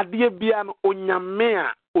matter adeɛ bia no onyame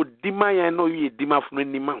a odima yɛn na ɔyɛ edimafo no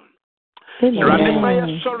anim a. Awurade ma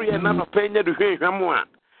yɛsɔre yɛn na nɔpɛ nyɛ de hwehwam a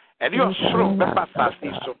ɛde ɔsoro bɛba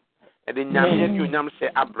asase so. Ɛde nyame adi onyam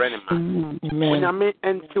sɛ abrɛ ne ma. Onyame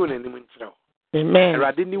ɛntew n'anim nkyerɛw.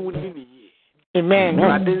 Awurade ni wo ni ne yie.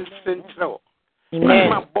 Awurade nse nkyerɛw.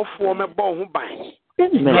 Ma bɔfoɔ mɛbɔ ho ban.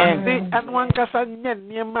 Awurade ɛno ankasa nyɛ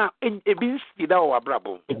nneɛma a ebi nsi da wɔ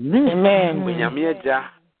w'abrabɔ. Onyame agya,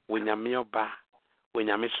 onyame ɔba,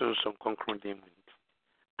 onyame sonson kronkron den mu.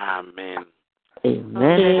 Amen.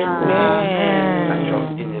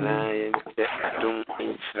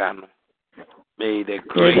 May the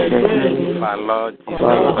grace of our Lord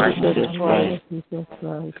Jesus Christ,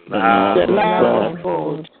 the love of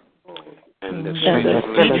God, and the sweet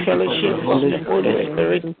fellowship of the Holy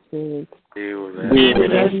Spirit be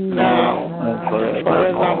with us now and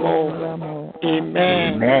forevermore.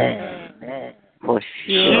 Amen. For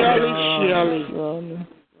surely,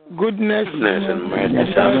 goodness and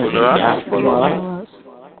mercy shall follow us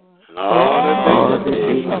all the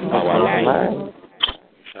days of our life.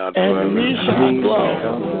 And we shall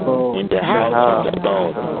dwell in the house of the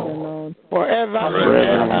Lord forever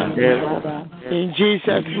and ever. In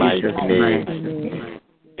Jesus' mighty name.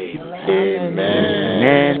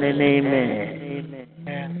 Amen and amen.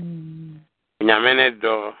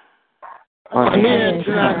 Amen.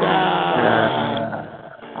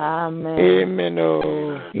 Amen.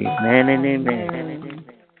 Amen and amen.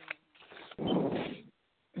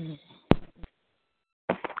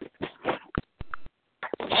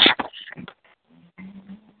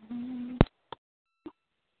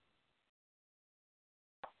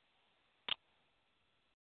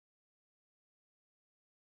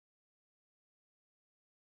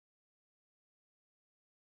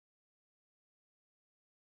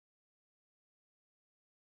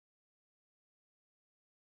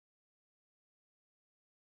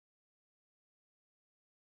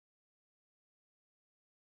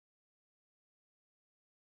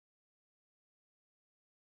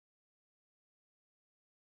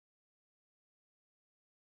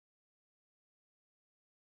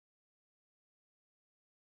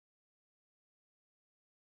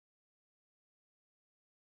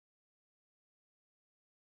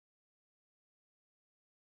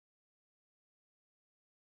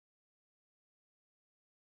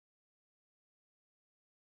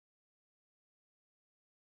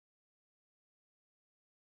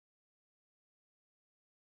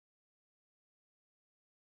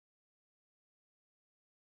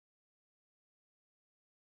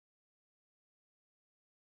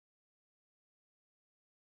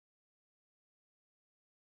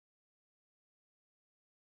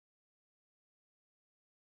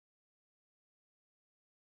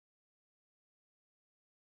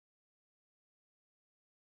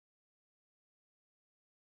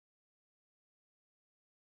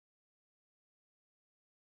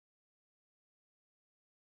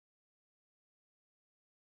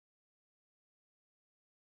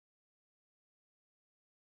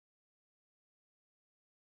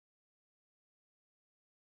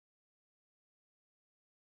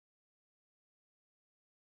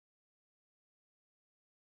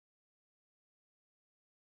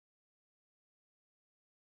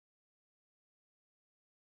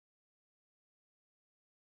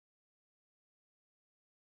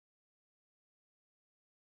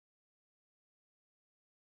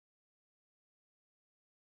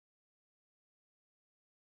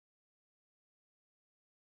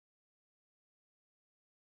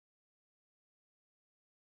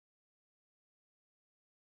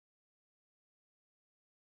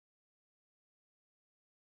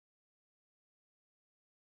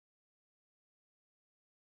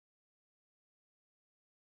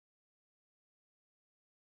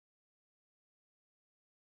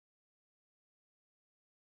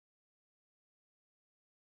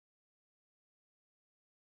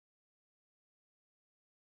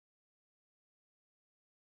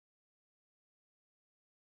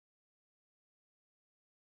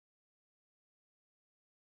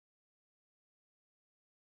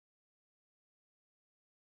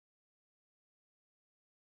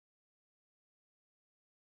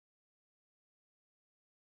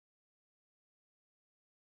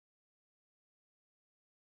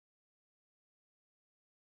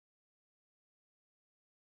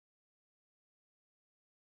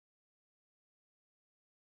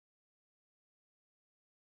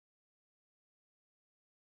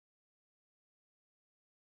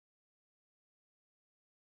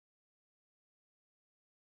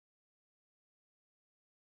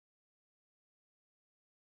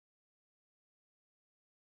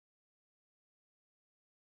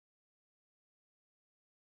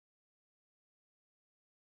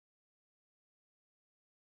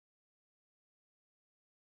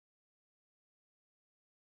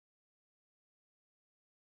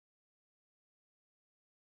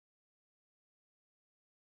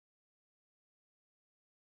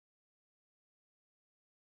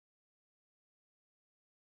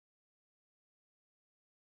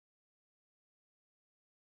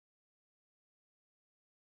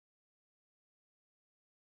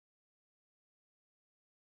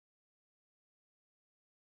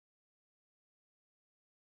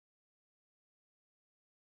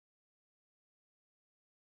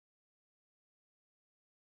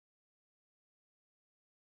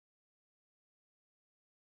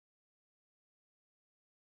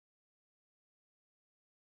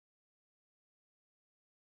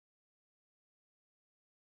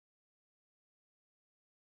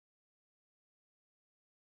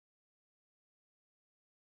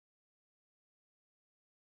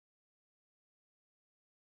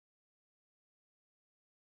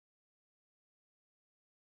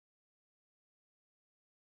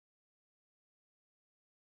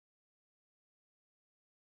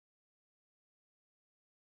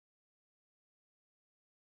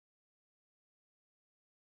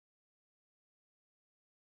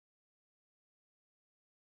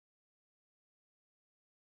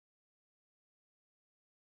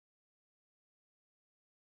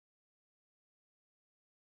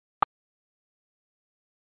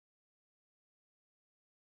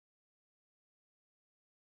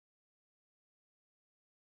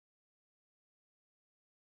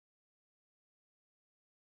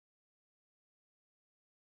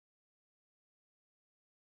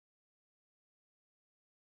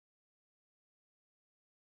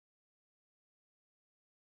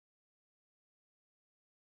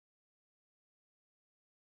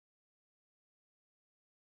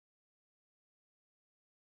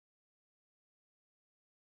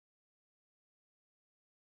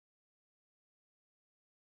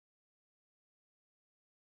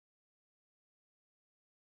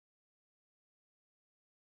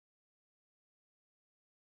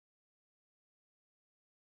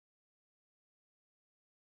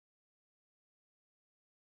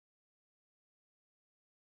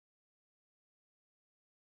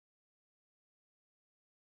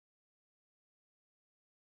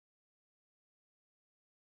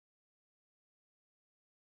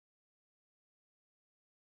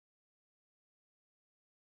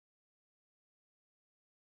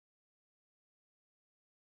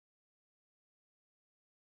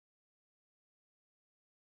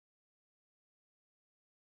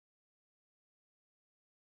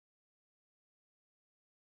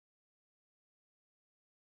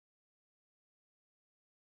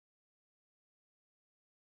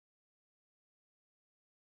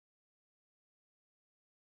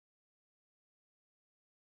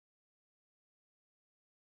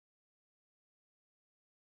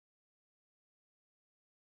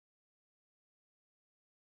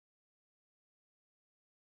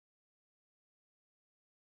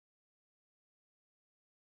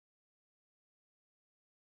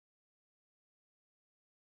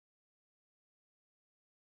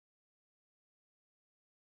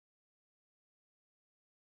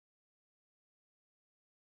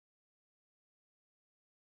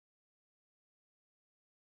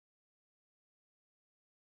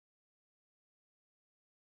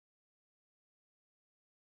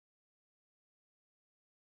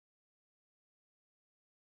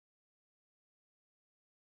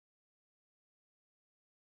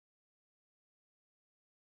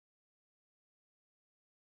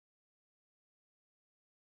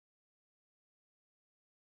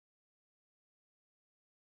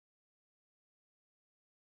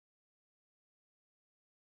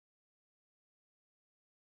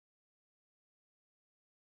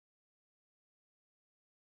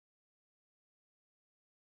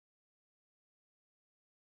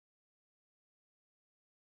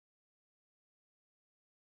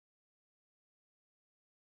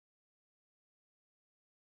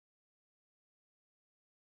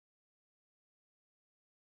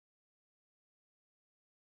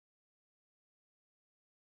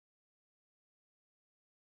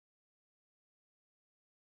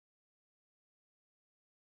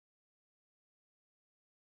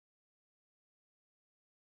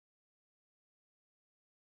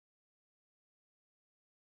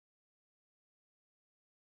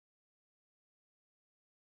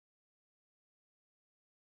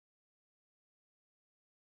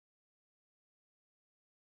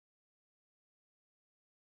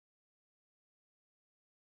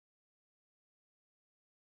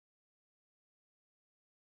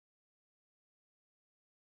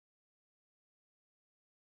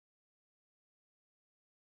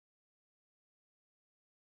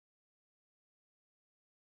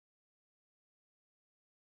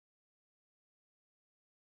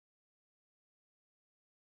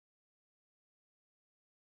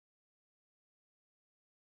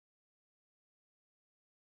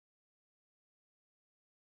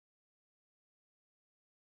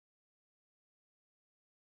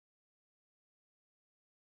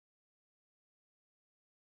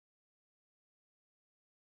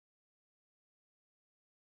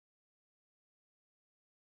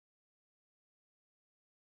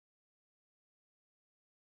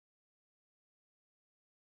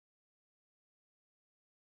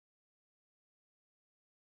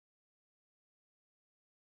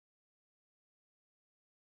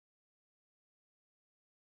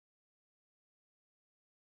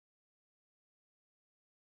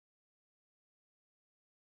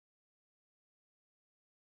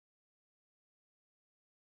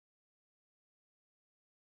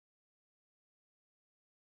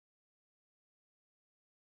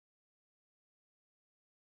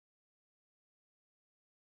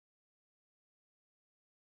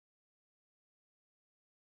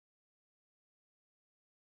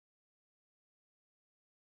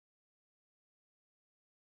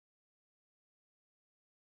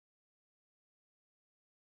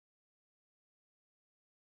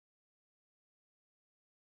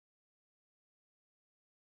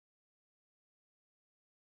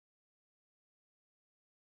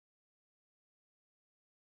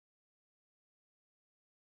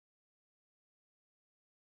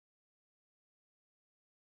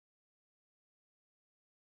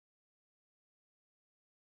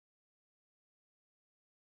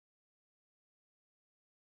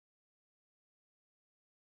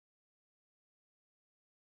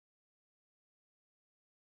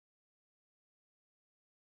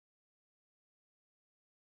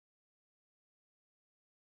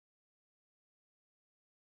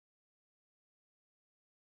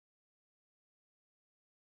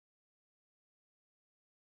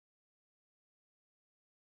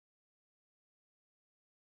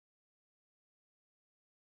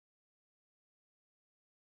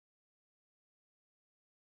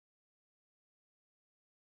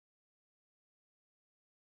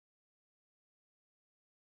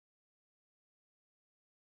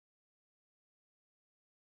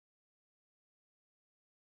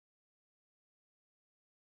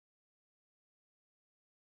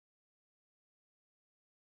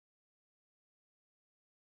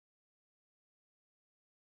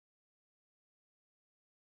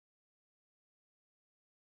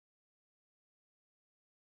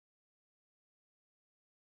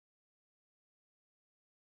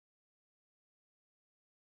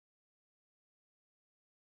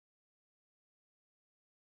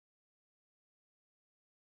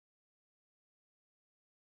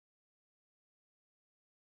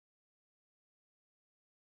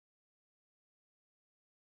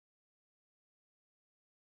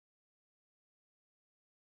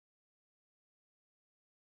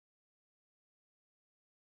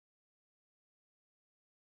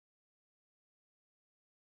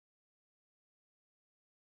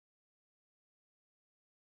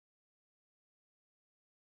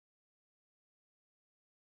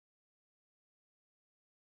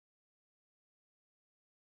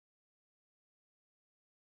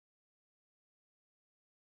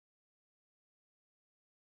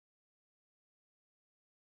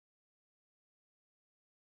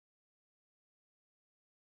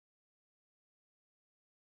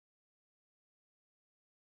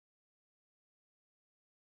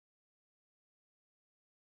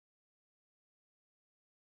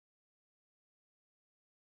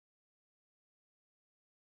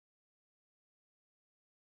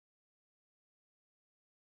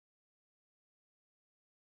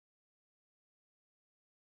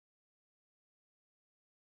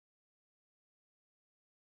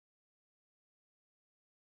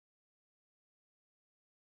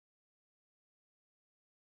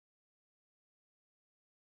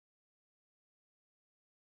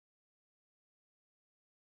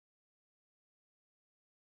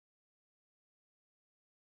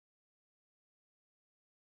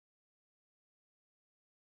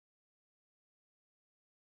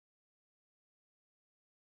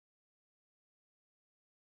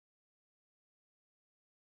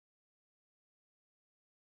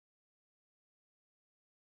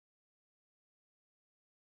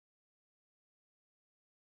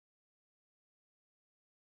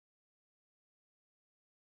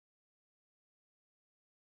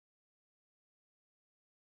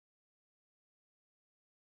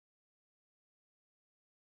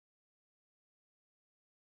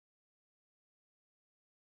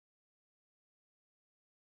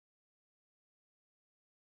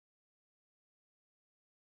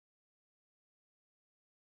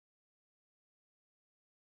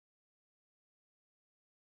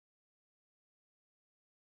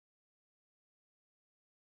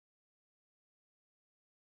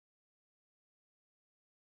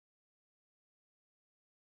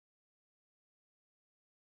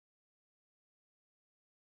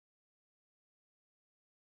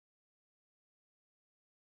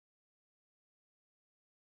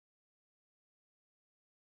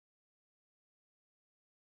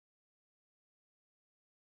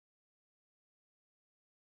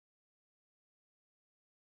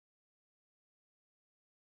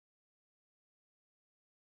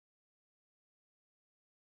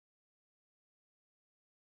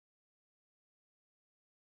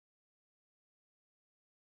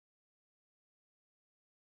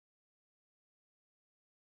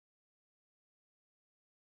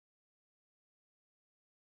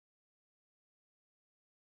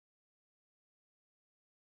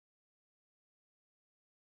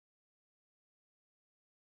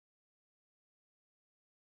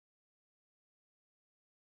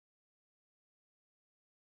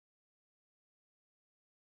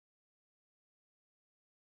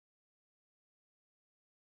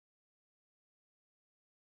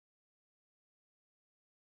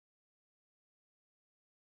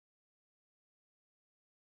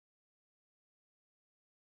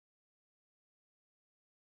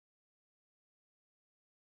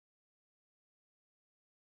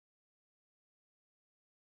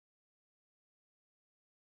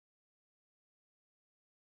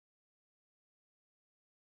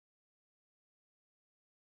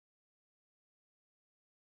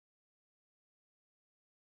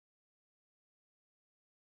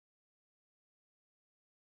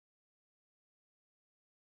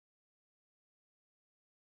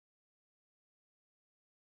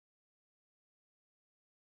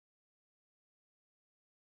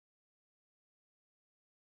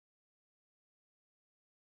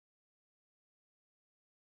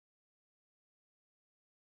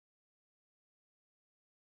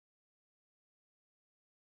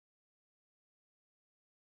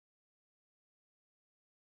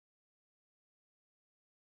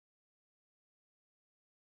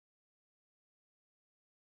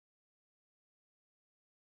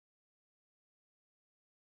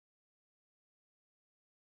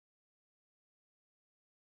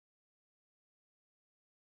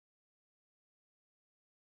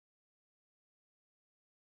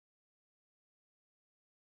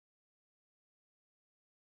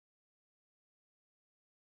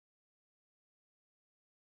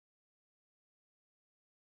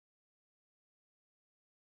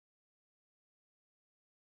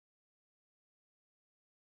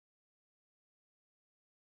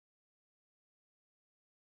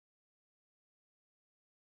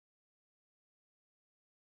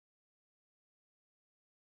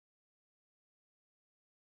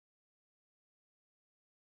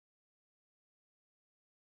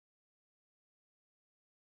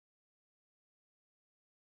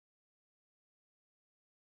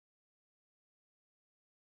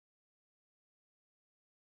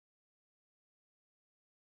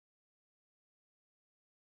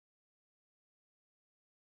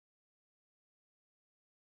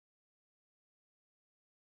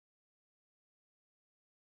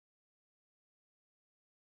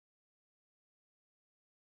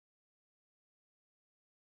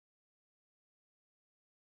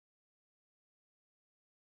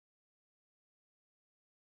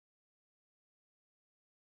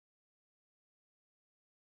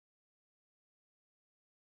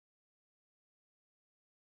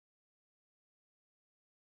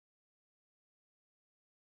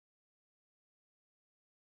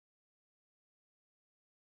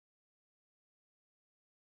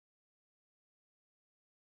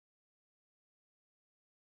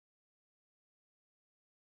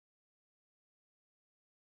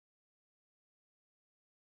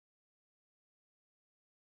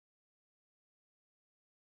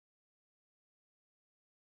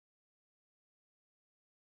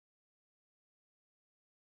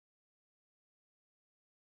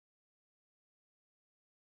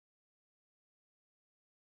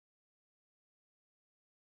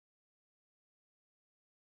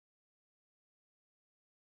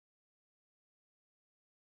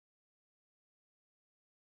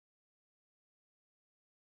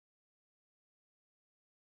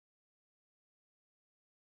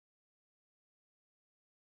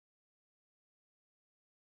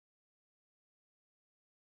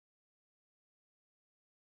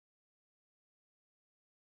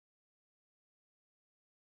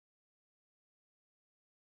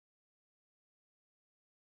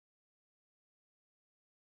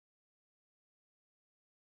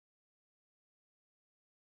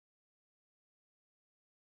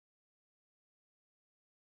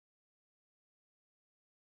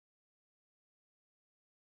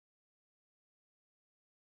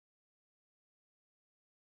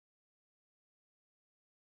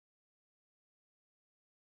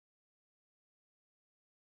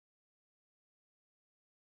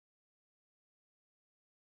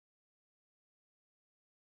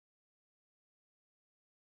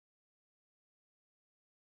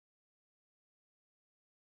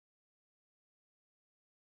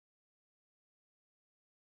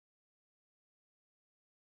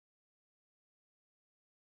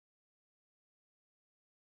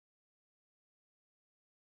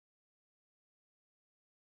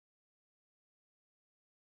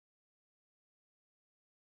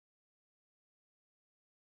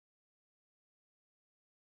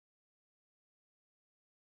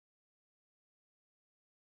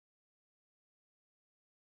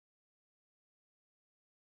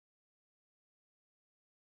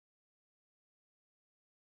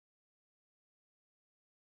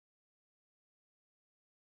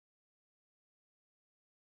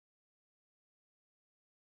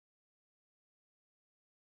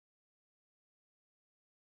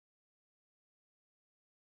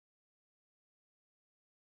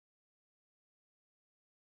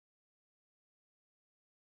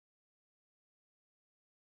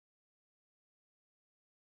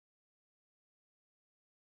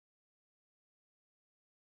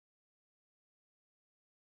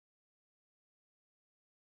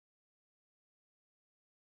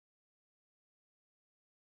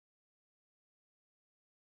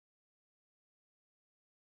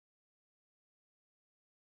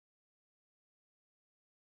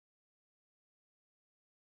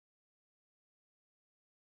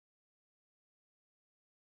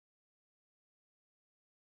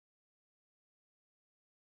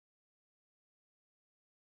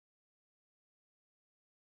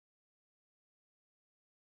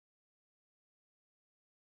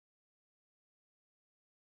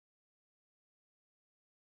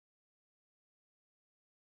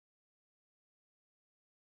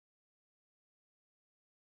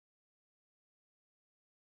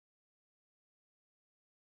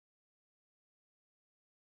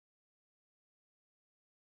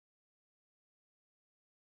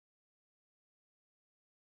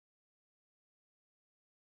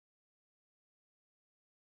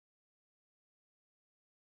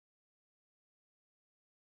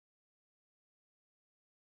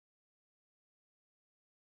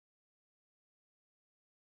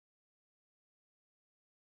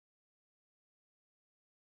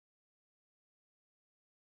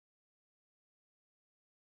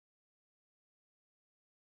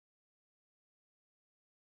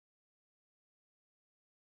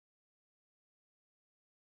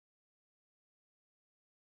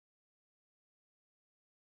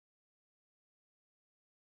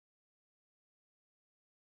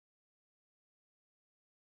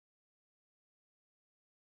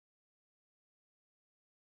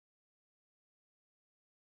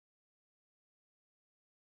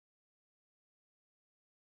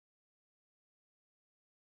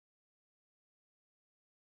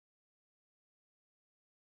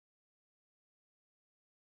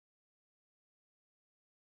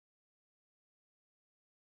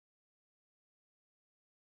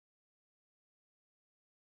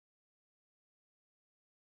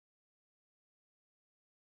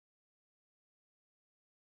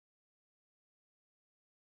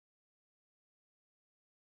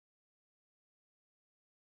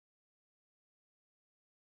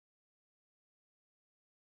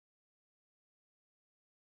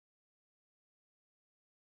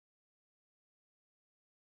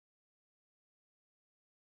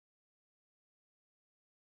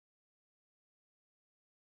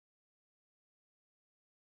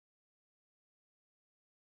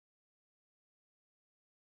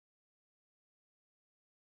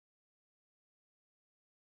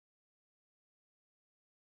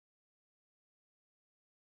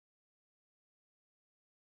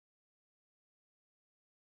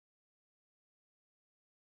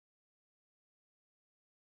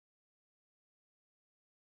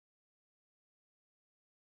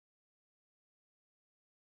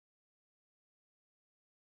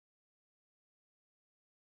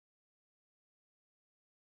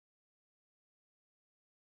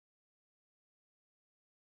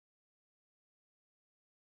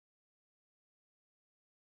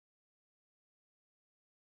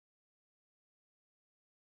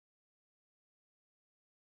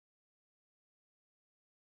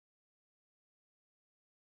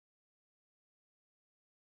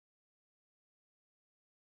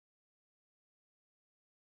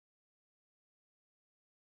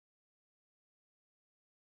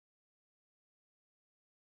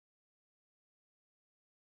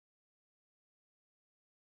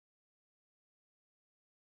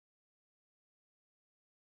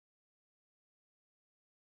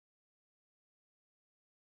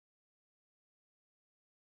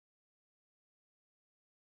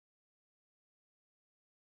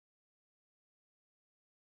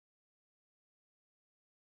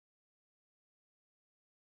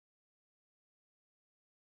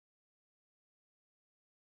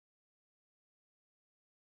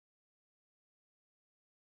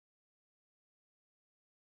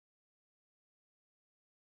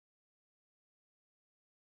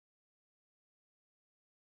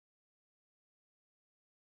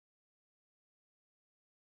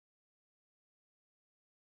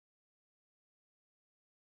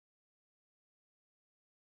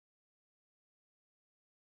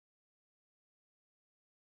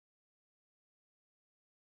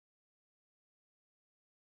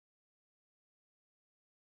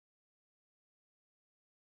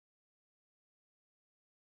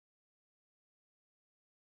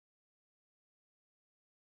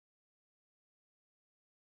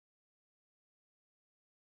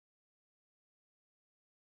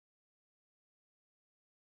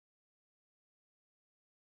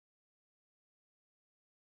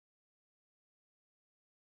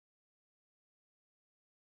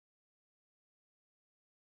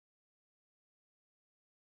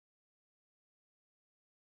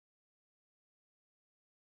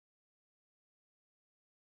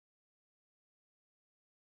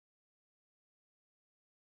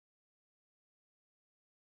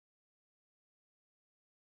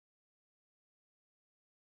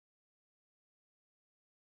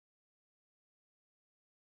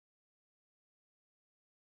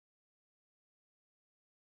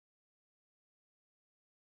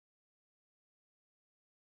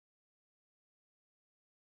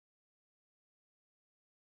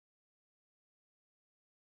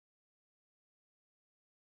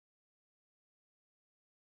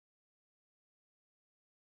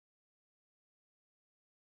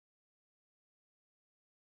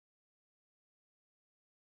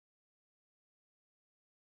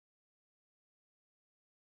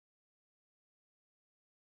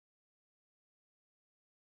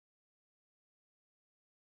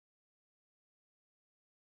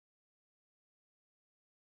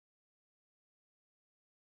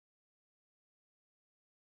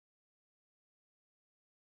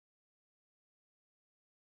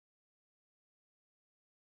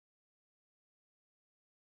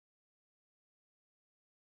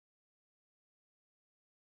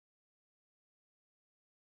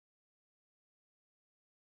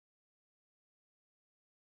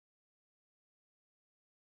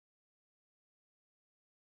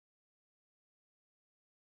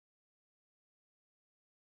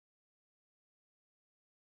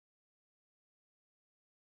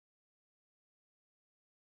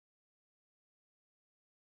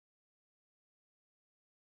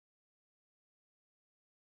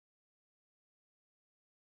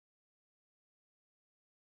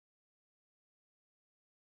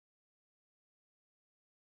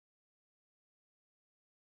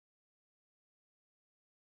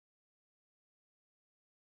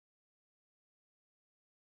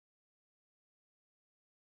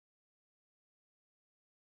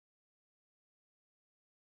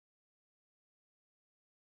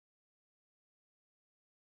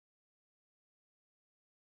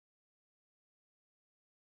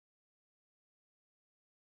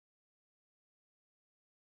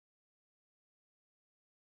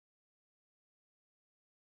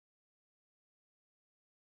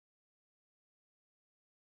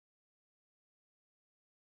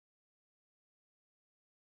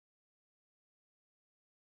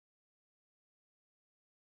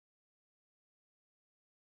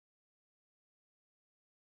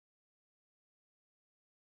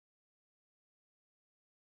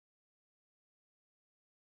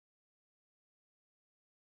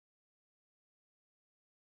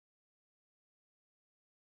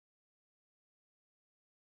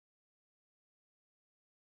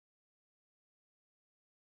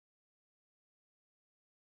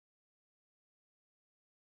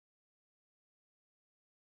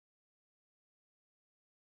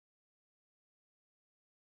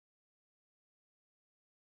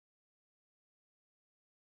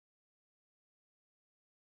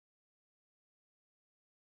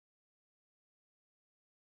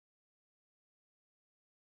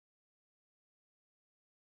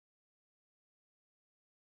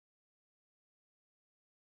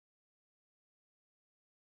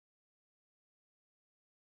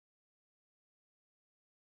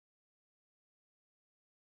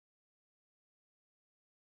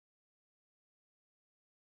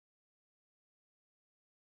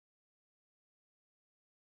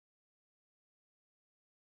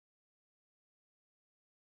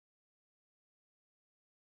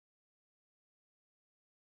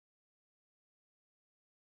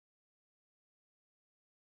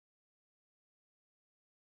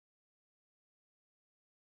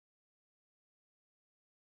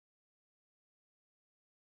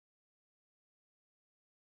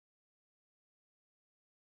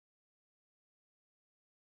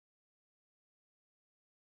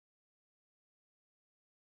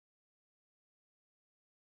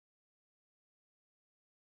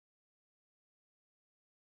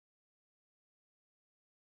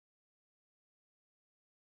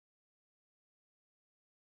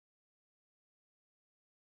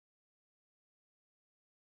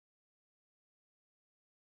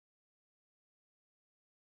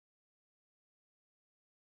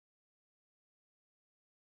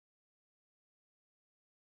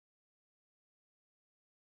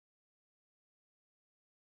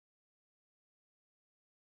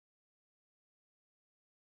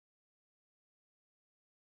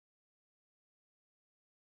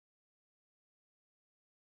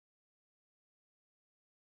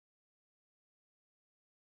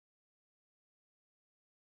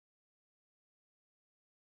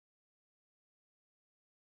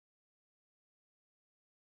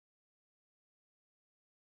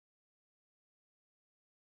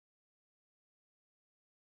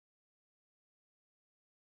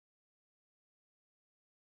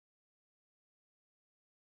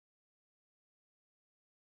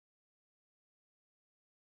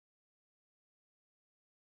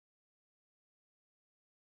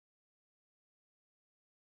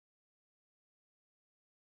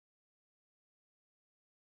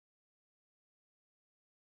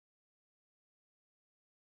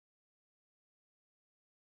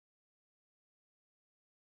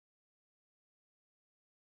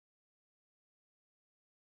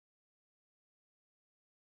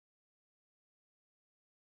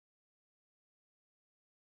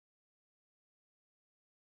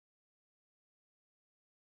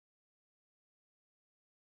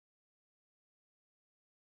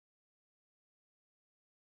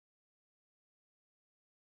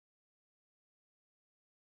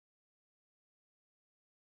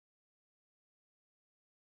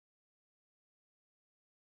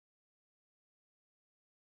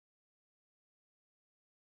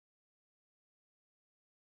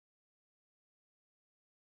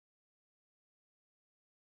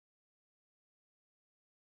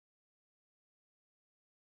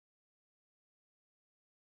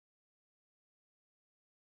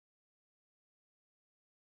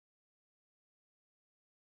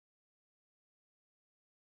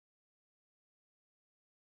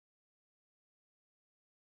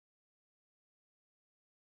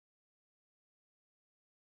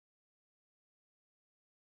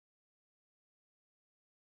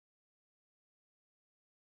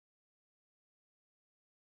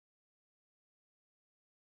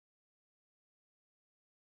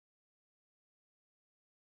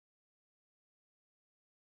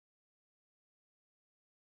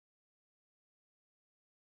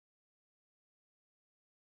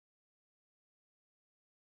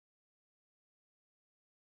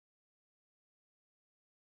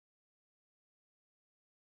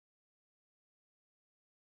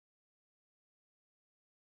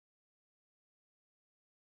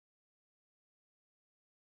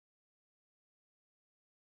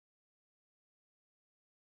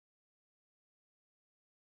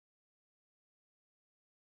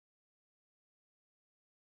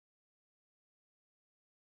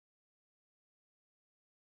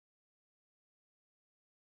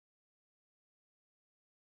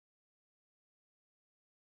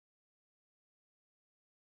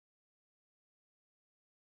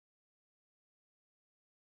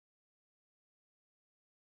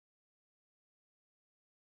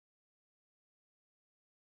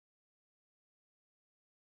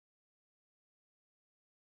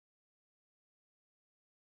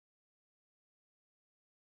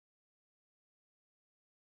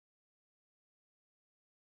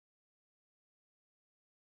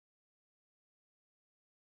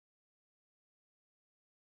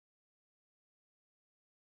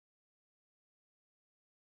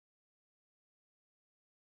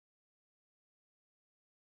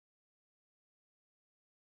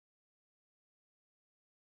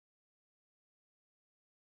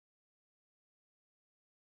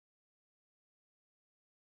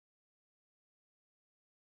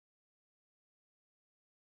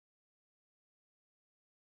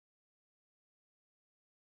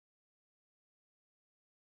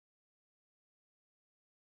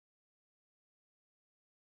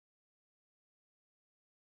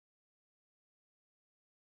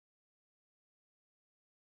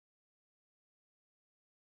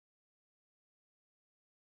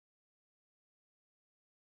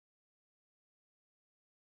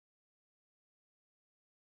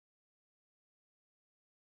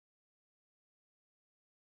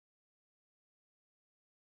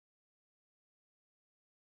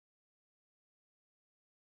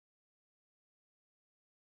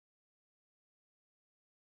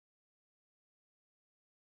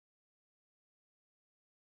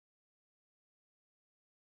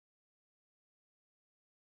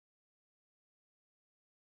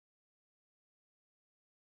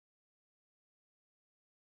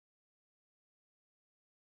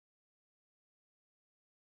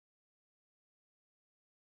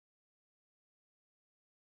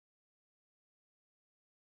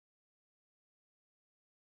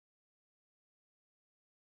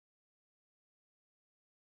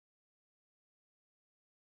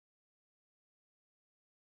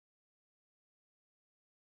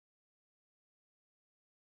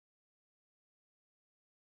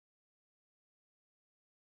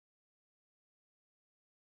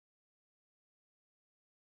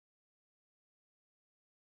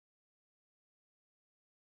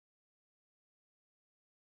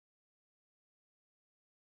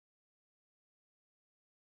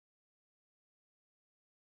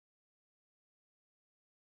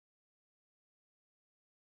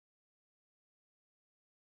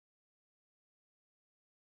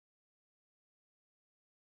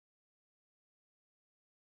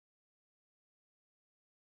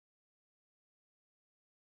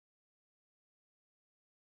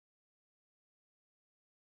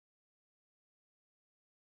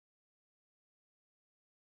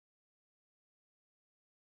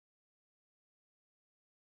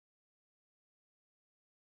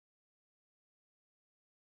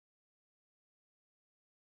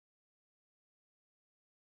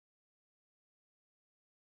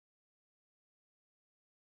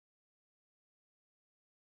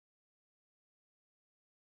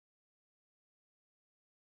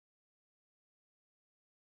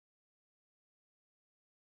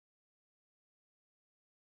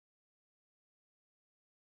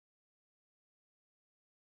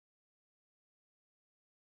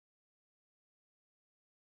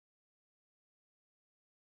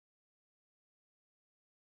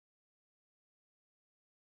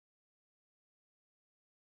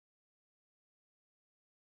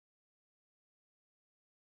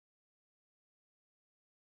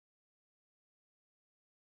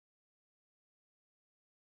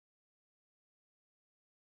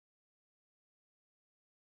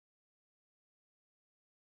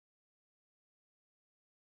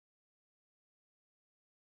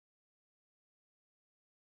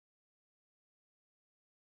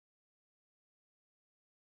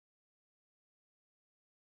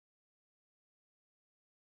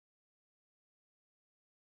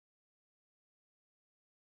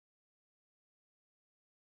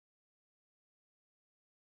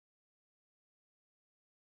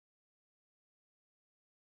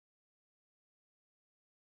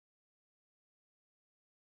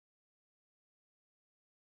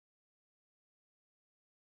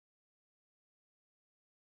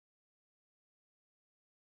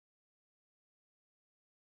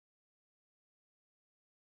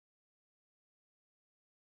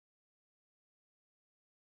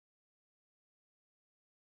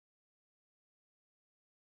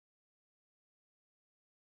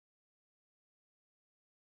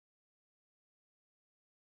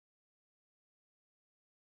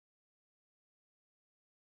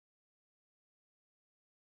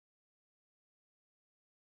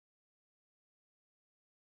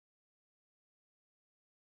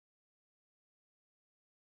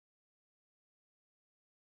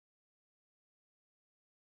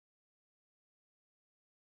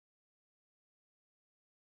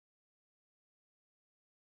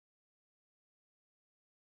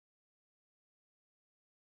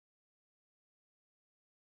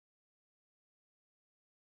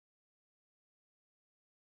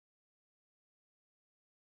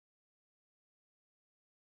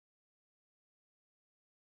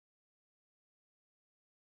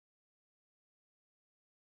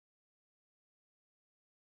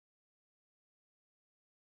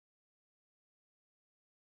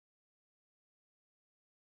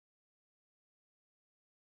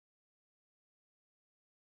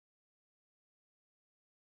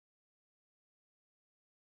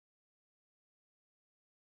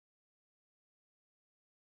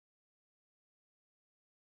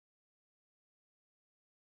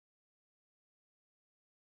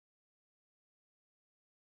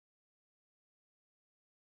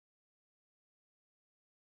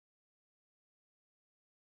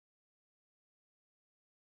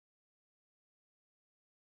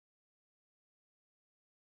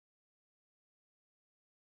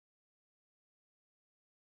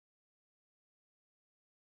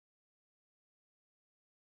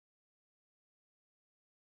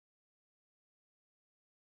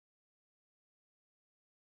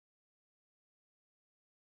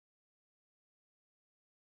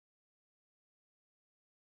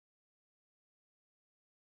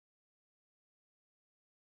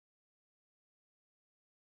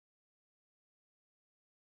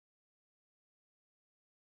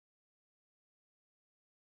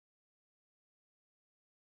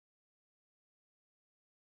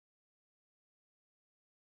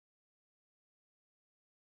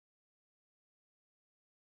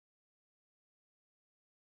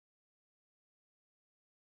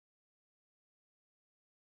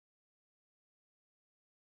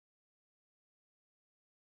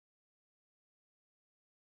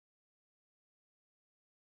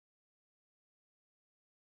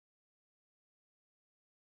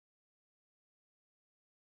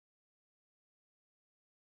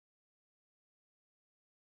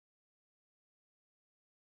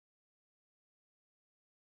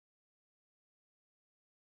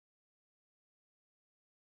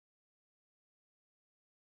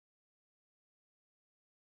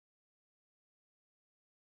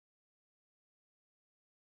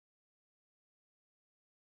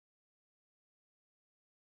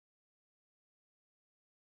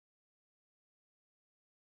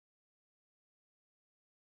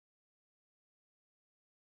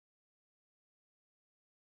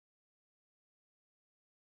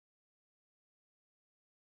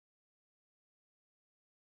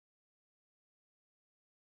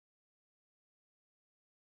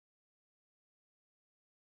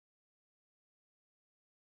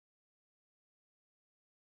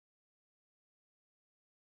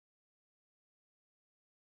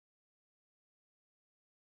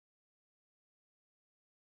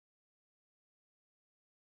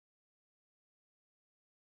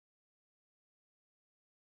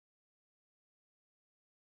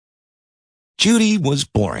 Judy was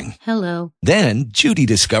boring. Hello. Then Judy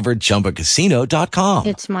discovered ChumbaCasino.com.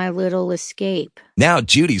 It's my little escape. Now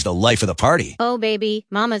Judy's the life of the party. Oh, baby,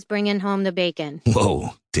 mama's bringing home the bacon.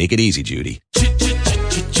 Whoa, take it easy, Judy.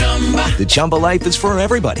 The Chumba life is for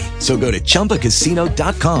everybody. So go to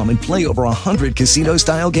ChumbaCasino.com and play over 100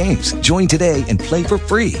 casino-style games. Join today and play for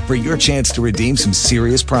free for your chance to redeem some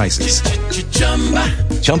serious prizes.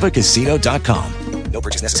 ChumbaCasino.com. No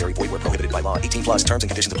purchase necessary. Void where prohibited by law. 18+ terms and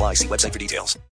conditions apply. See website for details.